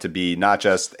it's like to be not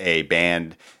just a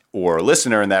band or a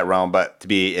listener in that realm, but to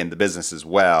be in the business as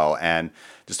well. And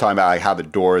just talking about like how the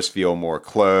doors feel more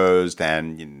closed,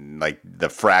 and like the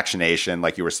fractionation,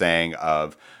 like you were saying,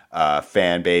 of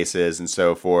fan bases and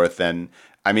so forth. And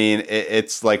I mean,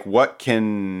 it's like, what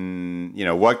can,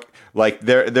 like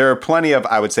there are plenty of,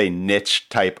 I would say, niche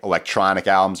type electronic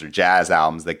albums or jazz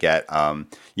albums that get,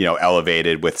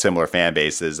 elevated with similar fan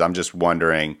bases. I'm just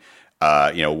wondering,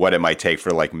 what it might take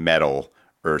for like metal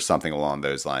or something along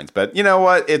those lines. But you know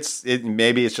what?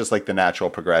 Maybe it's just like the natural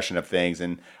progression of things.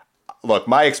 And look,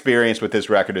 my experience with this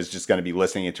record is just going to be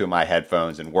listening into my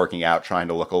headphones and working out, trying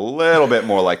to look a little bit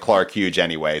more like Clark Hughes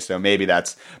anyway. So maybe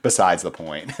that's besides the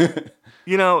point.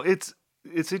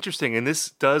 It's interesting, and this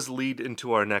does lead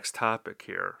into our next topic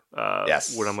here.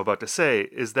 Yes. What I'm about to say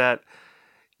is that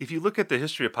if you look at the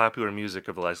history of popular music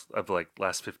of the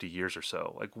last 50 years or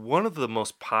so, like one of the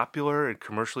most popular and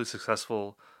commercially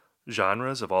successful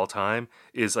genres of all time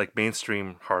is like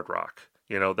mainstream hard rock.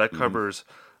 That covers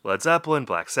Led Zeppelin,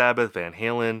 Black Sabbath, Van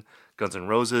Halen, Guns N'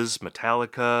 Roses,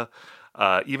 Metallica,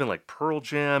 even like Pearl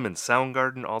Jam and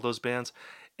Soundgarden, all those bands.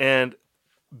 And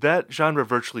that genre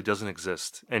virtually doesn't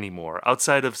exist anymore,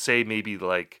 outside of, say, maybe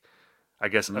like, I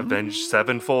guess, Avenged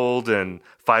Sevenfold and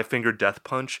Five Finger Death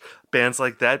Punch, bands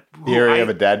like that. Theory of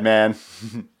a Dead Man.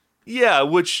 Yeah,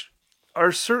 which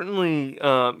are certainly,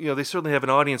 they certainly have an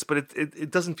audience, but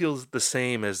it doesn't feel the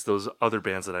same as those other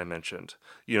bands that I mentioned,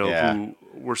 who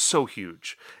were so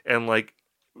huge and like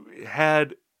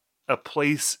had a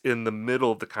place in the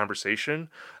middle of the conversation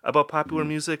about popular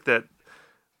music that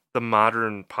the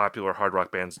modern popular hard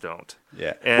rock bands don't.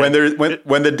 Yeah. And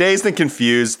when the Dazed and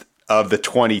Confused of the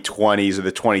 2020s or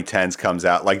the 2010s comes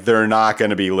out, like they're not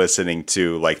going to be listening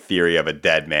to like Theory of a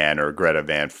Dead Man or Greta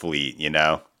Van Fleet,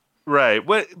 Right.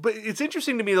 But it's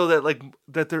interesting to me though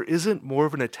that there isn't more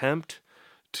of an attempt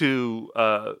to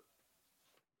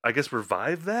I guess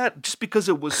revive that, just because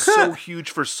it was so huge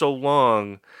for so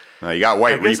long. You got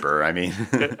White Reaper, I mean.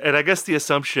 And I guess the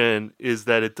assumption is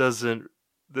that it doesn't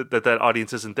that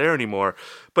audience isn't there anymore.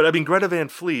 But I mean, Greta Van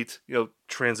Fleet,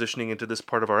 transitioning into this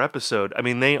part of our episode, I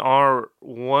mean, they are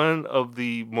one of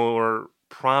the more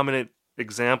prominent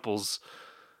examples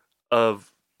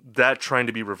of that trying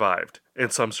to be revived in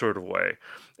some sort of way.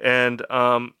 And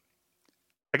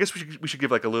I guess we should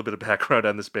give like a little bit of background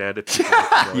on this band. If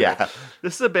yeah.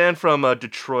 This is a band from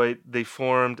Detroit. They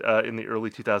formed in the early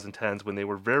 2010s when they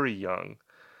were very young.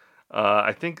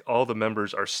 I think all the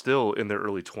members are still in their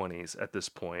early 20s at this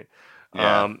point.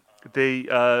 Yeah. They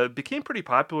became pretty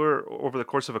popular over the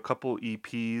course of a couple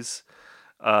EPs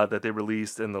that they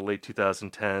released in the late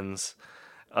 2010s.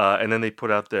 And then they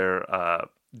put out their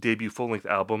debut full-length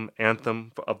album,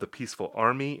 Anthem of the Peaceful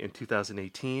Army, in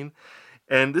 2018.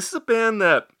 And this is a band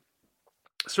that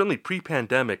certainly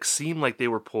pre-pandemic seemed like they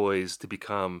were poised to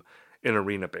become an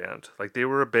arena band. Like they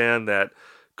were a band that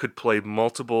could play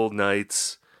multiple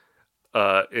nights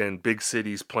in big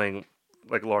cities, playing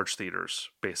like large theaters,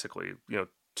 basically,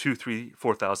 2,000, 3,000,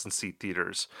 4,000 seat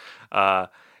theaters.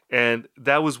 And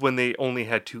that was when they only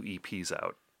had 2 EPs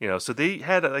out. So they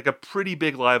had like a pretty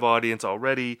big live audience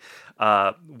already.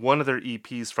 One of their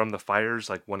EPs, From the Fires,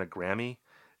 like won a Grammy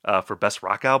for Best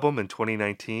Rock Album in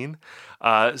 2019.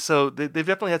 So they've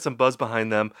definitely had some buzz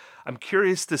behind them. I'm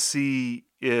curious to see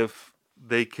if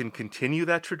they can continue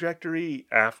that trajectory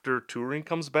after touring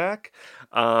comes back.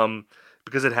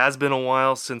 Because it has been a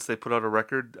while since they put out a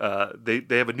record.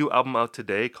 They have a new album out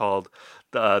today called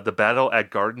The Battle at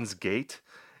Garden's Gate.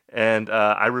 And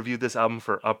I reviewed this album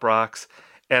for Uproxx.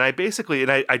 And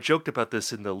I joked about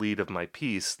this in the lead of my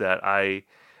piece, that I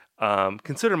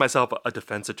consider myself a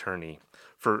defense attorney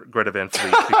for Greta Van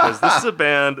Fleet, because this is a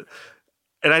band,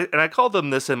 and I call them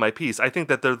this in my piece. I think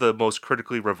that they're the most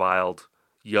critically reviled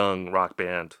young rock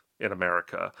band in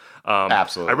America.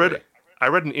 Absolutely. I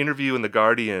read an interview in The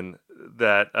Guardian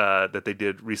that they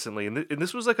did recently, and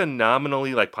this was like a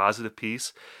nominally like positive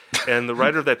piece, and the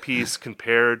writer of that piece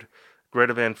compared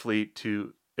Greta Van Fleet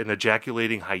to an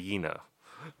ejaculating hyena.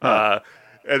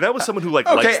 And that was someone who like.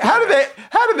 Okay, how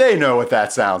do they know what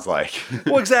that sounds like?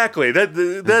 Well, exactly.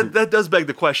 That does beg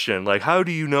the question. Like, how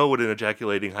do you know what an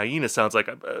ejaculating hyena sounds like?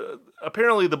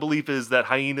 Apparently, the belief is that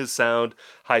hyenas sound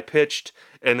high pitched,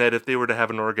 and that if they were to have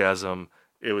an orgasm,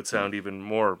 it would sound even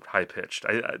more high pitched.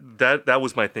 That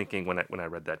was my thinking when I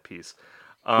read that piece.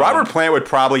 Robert Plant would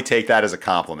probably take that as a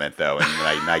compliment, though, in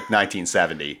like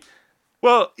 1970.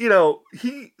 Well,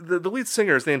 the lead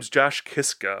singer, his name's Josh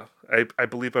Kiska. I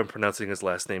believe I'm pronouncing his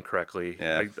last name correctly.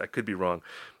 Yeah. I could be wrong.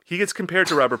 He gets compared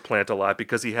to Robert Plant a lot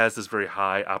because he has this very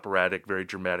high, operatic, very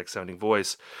dramatic sounding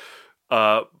voice.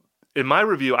 In my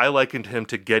review, I likened him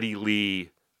to Geddy Lee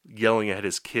yelling at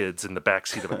his kids in the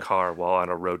backseat of a car while on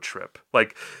a road trip.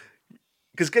 Like,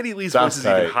 because Geddy Lee's voice is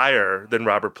even higher than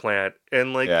Robert Plant.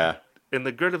 And and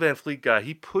the Greta Van Fleet guy,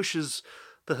 he pushes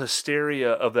the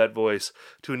hysteria of that voice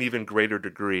to an even greater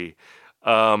degree.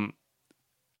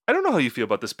 I don't know how you feel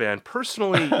about this band.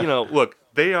 Personally, look,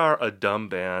 they are a dumb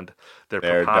band. They're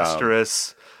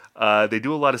preposterous. They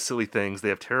do a lot of silly things. They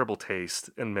have terrible taste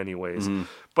in many ways. Mm-hmm.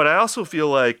 But I also feel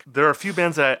like there are a few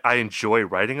bands that I enjoy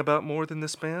writing about more than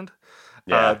this band.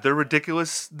 Yeah. Their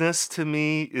ridiculousness to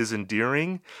me is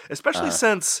endearing, especially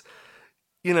since,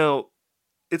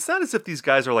 it's not as if these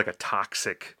guys are like a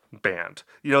toxic band.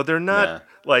 They're not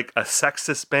like a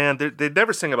sexist band. They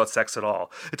never sing about sex at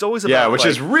all. It's always about which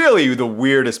is really the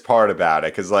weirdest part about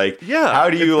it. Because how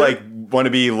do you want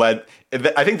to be led?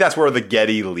 I think that's where the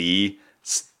Geddy Lee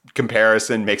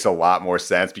comparison makes a lot more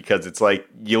sense, because it's like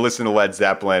you listen to Led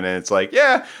Zeppelin and it's like,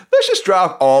 let's just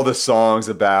drop all the songs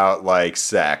about like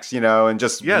sex, and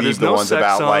just leave the ones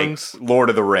about songs. Like Lord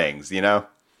of the Rings, Yeah,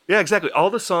 exactly. All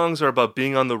the songs are about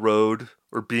being on the road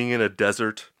or being in a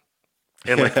desert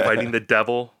and like fighting the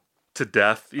devil to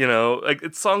death,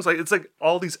 it's songs it's like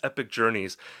all these epic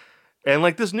journeys. And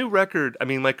like this new record, I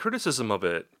mean, my criticism of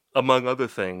it, among other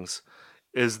things,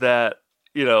 is that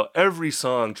every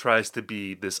song tries to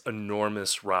be this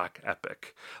enormous rock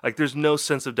epic. Like, there's no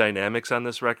sense of dynamics on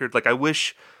this record. Like, I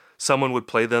wish someone would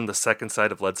play them the second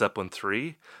side of Led Zeppelin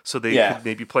 3, so they could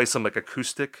maybe play some, like,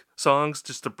 acoustic songs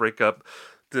just to break up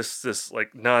this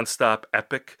like, nonstop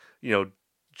epic,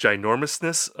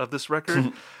 ginormousness of this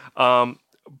record.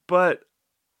 But,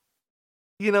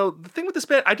 the thing with this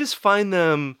band,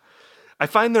 I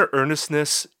find their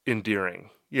earnestness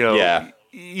endearing.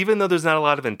 Even though there's not a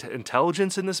lot of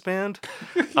intelligence in this band,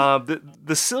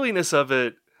 the silliness of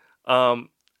it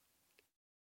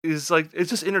is like, it's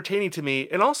just entertaining to me.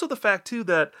 And also the fact too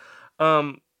that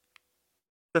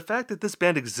this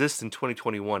band exists in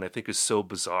 2021, I think, is so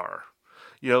bizarre,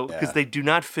 because they do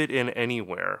not fit in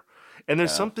anywhere. And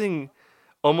there's something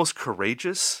almost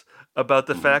courageous about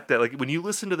the fact that, like, when you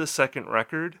listen to the second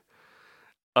record,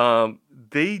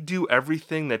 they do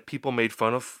everything that people made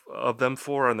fun of them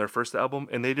for on their first album,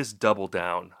 and they just double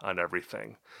down on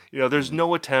everything. There's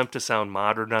no attempt to sound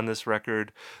modern on this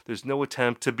record. There's no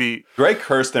attempt to be. Greg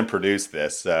Kurstin produced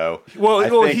this, so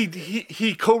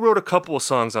he co-wrote a couple of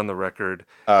songs on the record.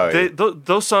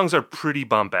 Those songs are pretty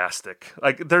bombastic.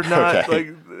 Like, they're not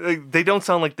like they don't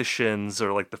sound like the Shins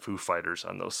or like the Foo Fighters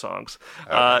on those songs.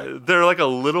 They're like a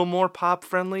little more pop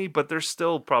friendly, but they're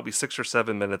still probably 6 or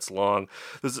 7 minutes long.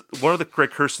 There's one of the Greg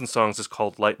Kurstin songs is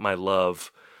called "Light My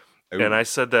Love." Ooh. And I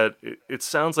said that it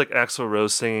sounds like Axl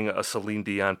Rose singing a Celine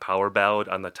Dion power ballad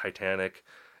on the Titanic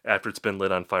after it's been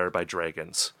lit on fire by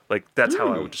dragons. Like, that's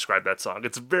how I would describe that song.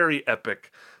 It's very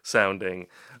epic sounding.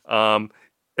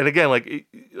 And again, like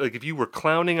if you were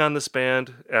clowning on this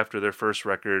band after their first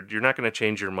record, you're not going to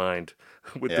change your mind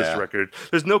with this record.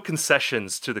 There's no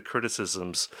concessions to the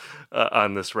criticisms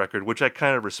on this record, which I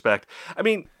kind of respect. I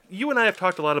mean, you and I have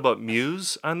talked a lot about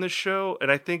Muse on this show, and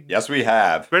I think yes, we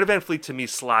have. Greta Van Fleet to me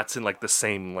slots in like the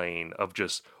same lane of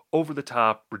just over the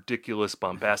top, ridiculous,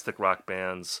 bombastic rock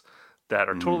bands that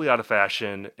are totally out of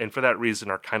fashion, and for that reason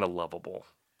are kind of lovable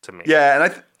to me. Yeah,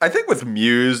 and I think with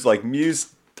Muse,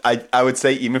 I would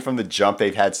say even from the jump,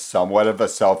 they've had somewhat of a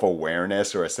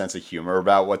self-awareness or a sense of humor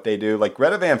about what they do. Like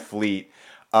Greta Van Fleet,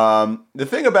 the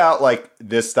thing about like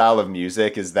this style of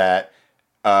music is that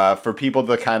for people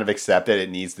to kind of accept it,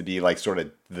 it needs to be like sort of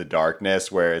the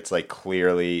darkness where it's like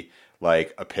clearly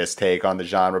like a piss take on the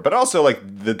genre, but also like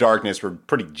the darkness were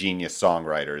pretty genius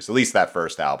songwriters, at least that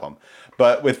first album.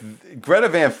 But with Greta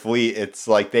Van Fleet, it's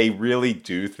like they really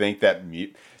do think that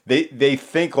they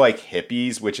think like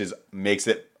hippies, which makes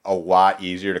it a lot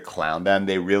easier to clown them.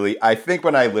 I think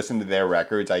when I listen to their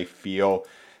records, I feel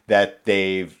that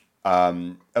they've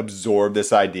absorbed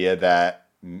this idea that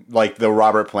like the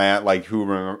Robert Plant, like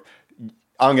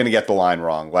I'm going to get the line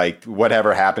wrong. Like,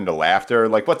 whatever happened to Laughter?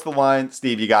 Like, what's the line?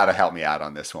 Steve, you got to help me out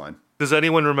on this one. Does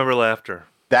anyone remember Laughter?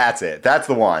 That's it. That's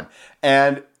the one.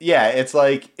 And yeah, it's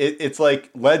like it's like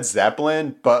Led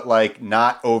Zeppelin, but like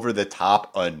not over the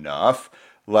top enough.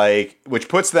 Like, which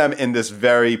puts them in this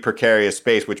very precarious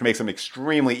space, which makes them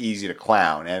extremely easy to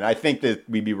clown. And I think that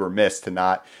we'd be remiss to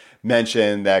not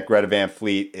mention that Greta Van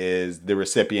Fleet is the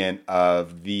recipient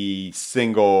of the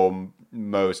single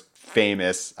most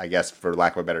famous, I guess for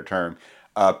lack of a better term,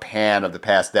 a pan of the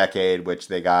past decade, which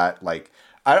they got like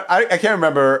I can't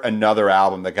remember another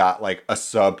album that got like a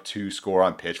sub 2 score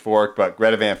on Pitchfork, but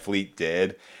Greta Van Fleet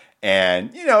did. And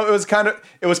it was kind of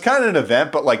an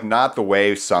event, but like not the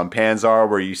way some pans are,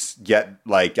 where you get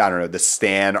like, I don't know, the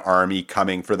Stan army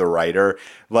coming for the writer.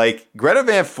 Like Greta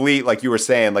Van Fleet, like you were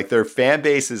saying, like their fan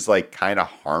base is like kind of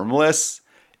harmless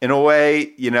in a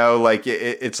way, like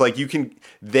it's like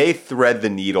they thread the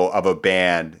needle of a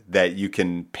band that you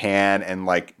can pan and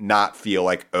like not feel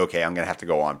like, okay, I'm gonna have to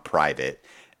go on private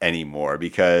anymore,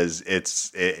 because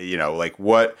like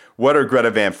what are Greta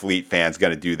Van Fleet fans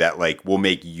going to do that like will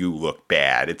make you look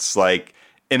bad? It's like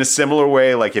in a similar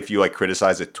way, like if you like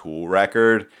criticize a Tool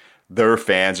record, their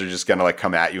fans are just going to like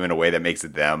come at you in a way that makes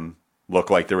them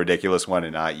look like the ridiculous one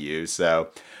and not you.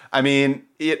 So I mean,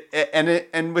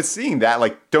 and with seeing that,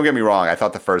 like, don't get me wrong, I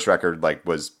thought the first record like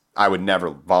I would never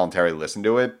voluntarily listen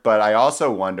to it, but I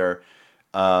also wonder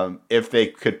if they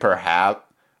could perhaps,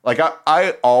 like,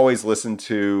 I always listen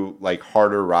to like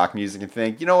harder rock music and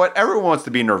think, you know what? Everyone wants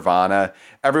to be Nirvana.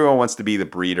 Everyone wants to be the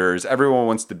Breeders. Everyone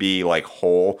wants to be like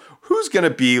Hole. Who's going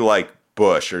to be like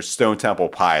Bush or Stone Temple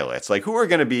Pilots? Like, who are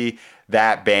going to be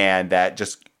that band that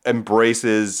just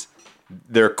embraces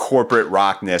their corporate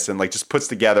rockness and like just puts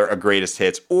together a greatest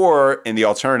hits, or in the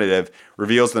alternative,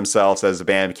 reveals themselves as a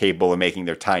band capable of making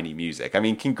their tiny music? I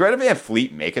mean, can Greta Van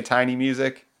Fleet make a tiny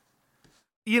music?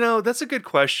 That's a good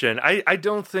question. I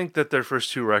don't think that their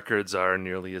first 2 records are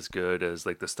nearly as good as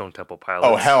like the Stone Temple Pilots.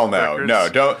 Oh, hell no. Records. No,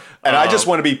 don't. And I just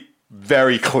want to be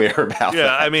very clear about that.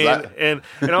 Yeah, I mean,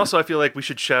 and also I feel like we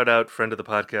should shout out friend of the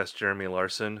podcast, Jeremy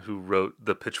Larson, who wrote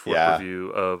the Pitchfork review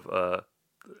of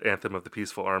Anthem of the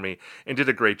Peaceful Army and did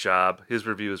a great job. His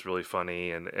review is really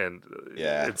funny and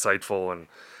insightful, and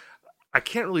I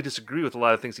can't really disagree with a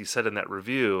lot of things he said in that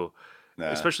review. No.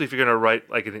 Especially if you're going to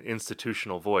write like an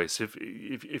institutional voice. If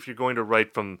you're going to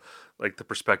write from like the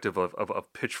perspective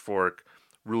of Pitchfork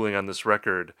ruling on this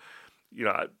record,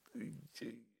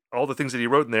 all the things that he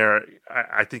wrote in there,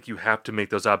 I think you have to make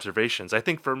those observations. I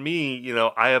think for me,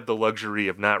 I have the luxury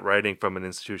of not writing from an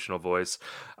institutional voice.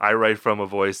 I write from a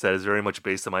voice that is very much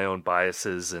based on my own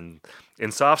biases and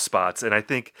soft spots. And I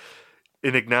think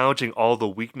in acknowledging all the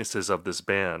weaknesses of this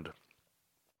band,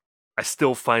 I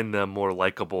still find them more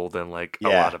likable than like a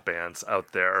lot of bands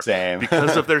out there. Same.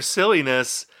 Because of their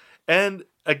silliness. And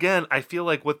again, I feel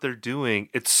like what they're doing,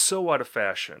 it's so out of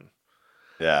fashion.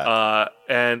 Yeah.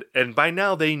 And by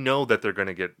now they know that they're going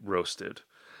to get roasted.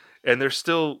 And they're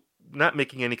still not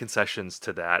making any concessions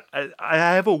to that. I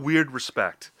have a weird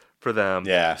respect for them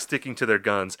sticking to their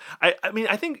guns. I mean,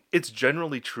 I think it's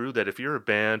generally true that if you're a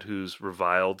band who's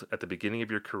reviled at the beginning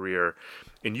of your career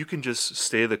and you can just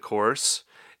stay the course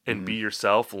and be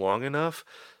yourself long enough,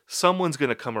 someone's going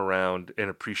to come around and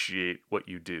appreciate what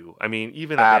you do. I mean,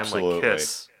 even a band like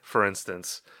Kiss, for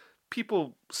instance,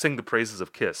 people sing the praises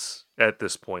of Kiss at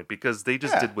this point because they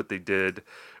just did what they did,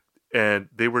 and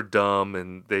they were dumb,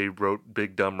 and they wrote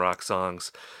big dumb rock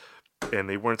songs, and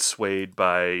they weren't swayed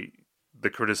by the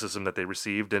criticism that they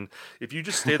received. And if you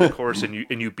just stay the course and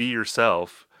you be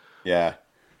yourself,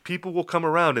 people will come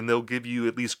around and they'll give you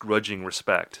at least grudging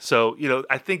respect. So,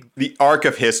 I think the arc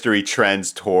of history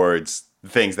trends towards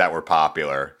things that were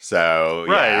popular. So,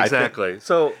 right, exactly.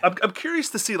 So I'm curious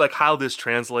to see like how this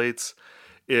translates,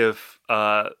 if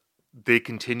they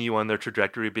continue on their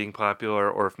trajectory of being popular,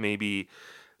 or if maybe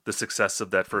the success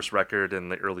of that first record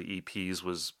and the early EPs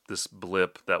was this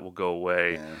blip that will go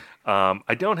away. Yeah.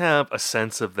 I don't have a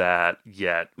sense of that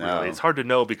yet. Really. No. It's hard to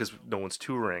know because no one's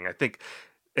touring. I think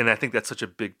that's such a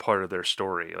big part of their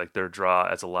story, like their draw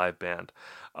as a live band.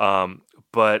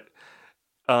 But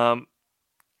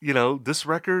this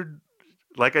record,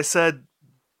 like I said,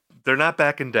 they're not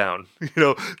backing down.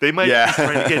 They might be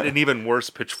trying to get an even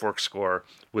worse Pitchfork score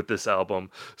with this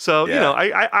album. So,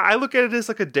 I look at it as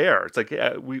like a dare. It's like,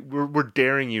 we're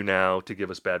daring you now to give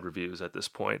us bad reviews at this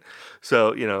point.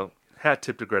 So, hat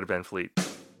tip to Greta Van Fleet.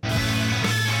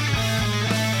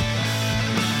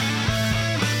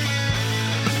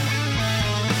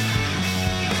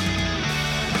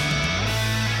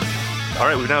 All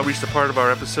right, we've now reached the part of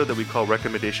our episode that we call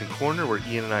Recommendation Corner, where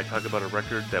Ian and I talk about a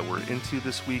record that we're into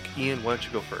this week. Ian, why don't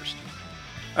you go first?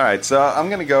 All right, so I'm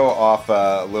going to go off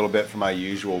a little bit from my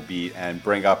usual beat and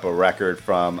bring up a record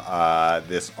from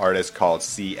this artist called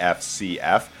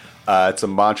CFCF. It's a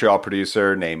Montreal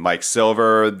producer named Mike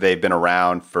Silver. They've been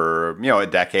around for, a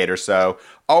decade or so.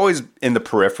 Always in the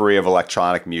periphery of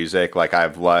electronic music. Like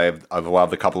I've loved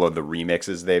a couple of the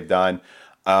remixes they've done.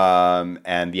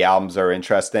 And the albums are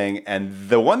interesting. And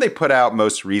the one they put out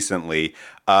most recently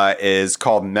is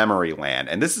called Memory Land,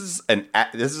 and this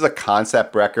is a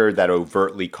concept record that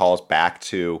overtly calls back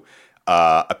to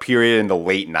a period in the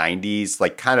late '90s,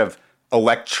 like kind of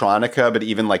electronica, but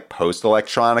even like post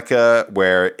electronica,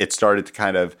 where it started to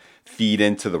kind of feed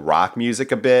into the rock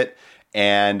music a bit.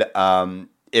 And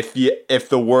if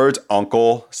the words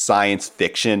 "uncle" science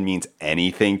fiction means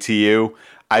anything to you,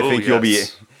 I think you'll be.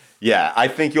 Yeah, I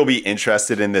think you'll be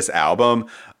interested in this album.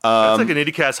 That's like an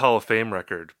IndieCast Hall of Fame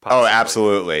record. Possibly. Oh,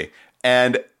 absolutely.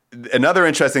 And another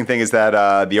interesting thing is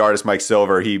that the artist Mike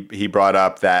Silver, he brought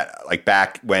up that like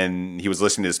back when he was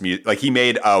listening to this music, like he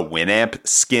made Winamp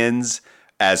skins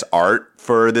as art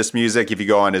for this music. If you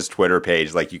go on his Twitter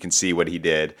page, like you can see what he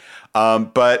did.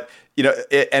 But you know,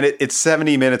 it's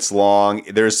 70 minutes long.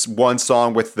 There's one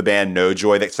song with the band No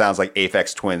Joy that sounds like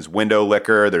Aphex Twin's Window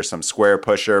Licker. There's some Square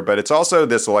Pusher, but it's also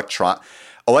this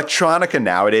electronica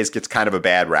nowadays gets kind of a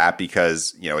bad rap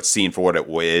because, you know, it's seen for what it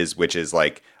is, which is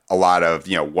like a lot of,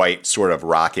 you know, white sort of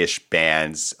rockish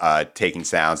bands taking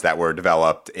sounds that were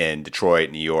developed in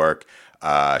Detroit, New York,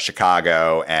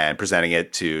 Chicago, and presenting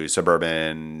it to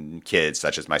suburban kids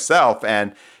such as myself.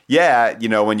 And yeah, you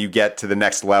know, when you get to the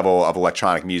next level of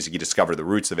electronic music, you discover the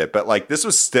roots of it. But like these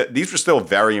were still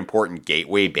very important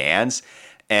gateway bands.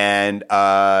 And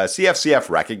CFCF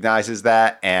recognizes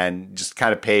that and just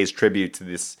kind of pays tribute to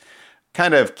this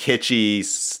kind of kitschy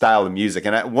style of music.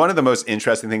 And one of the most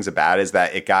interesting things about it is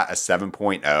that it got a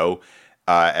 7.0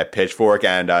 at Pitchfork.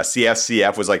 And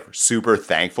CFCF was like super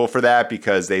thankful for that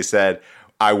because they said,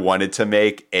 I wanted to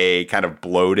make a kind of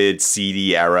bloated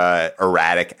CD era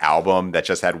erratic album that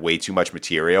just had way too much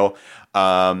material.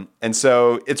 And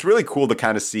so it's really cool to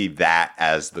kind of see that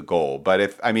as the goal. But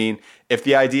if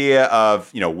the idea of,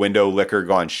 you know, Window Licker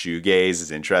gone shoegaze is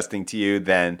interesting to you,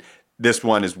 then this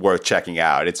one is worth checking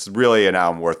out. It's really an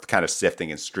album worth kind of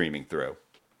sifting and streaming through.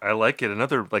 I like it.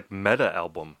 Another like meta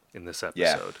album in this episode.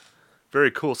 Yeah. Very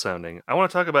cool sounding. I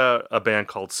want to talk about a band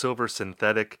called Silver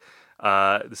Synthetic.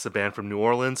 This is a band from New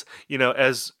Orleans. You know,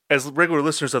 as regular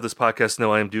listeners of this podcast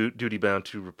know, I am duty bound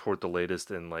to report the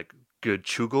latest in like good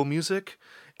Chugel music,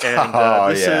 and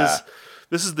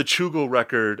this is the Chugel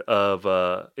record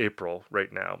of April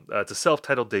right now. It's a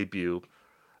self-titled debut.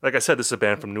 Like I said, this is a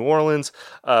band from New Orleans.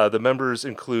 The members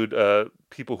include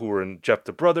people who were in Jeff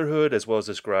the Brotherhood, as well as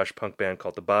this garage punk band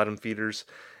called the Bottom Feeders.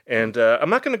 And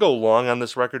I'm not going to go long on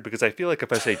this record because I feel like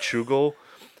if I say Chugel,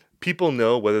 people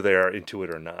know whether they are into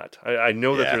it or not. I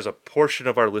know that there's a portion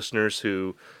of our listeners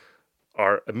who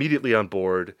are immediately on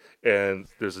board, and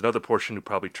there's another portion who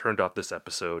probably turned off this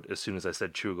episode as soon as I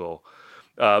said Chugel.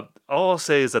 All I'll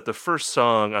say is that the first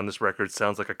song on this record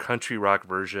sounds like a country rock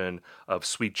version of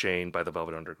Sweet Jane by the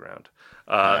Velvet Underground.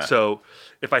 So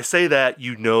if I say that,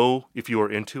 you know if you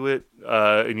are into it,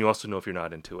 and you also know if you're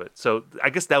not into it. So I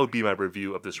guess that would be my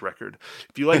review of this record.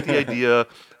 If you like the idea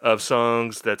of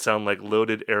songs that sound like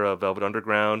loaded era Velvet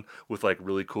Underground with like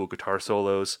really cool guitar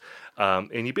solos,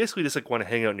 and you basically just like want to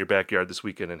hang out in your backyard this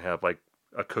weekend and have like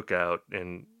a cookout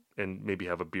and maybe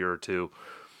have a beer or two,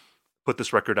 put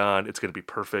this record on. It's going to be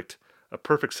perfect. A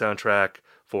perfect soundtrack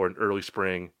for an early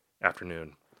spring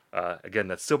afternoon. Again,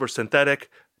 that's Silver Synthetic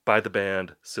by the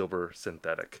band Silver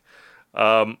Synthetic.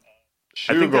 I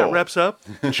think that wraps up.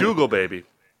 Chugel, baby.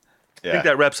 Yeah. I think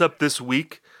that wraps up this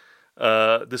week.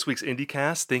 This week's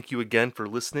IndieCast. Thank you again for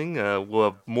listening. We'll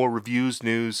have more reviews,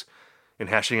 news, and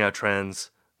hashing out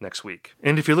trends next week.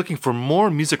 And if you're looking for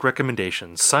more music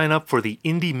recommendations, sign up for the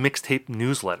Indie Mixtape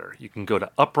newsletter. You can go to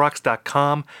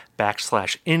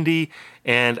uprocks.com/indie,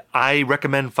 and I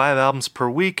recommend 5 albums per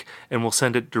week, and we'll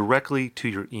send it directly to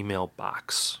your email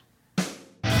box.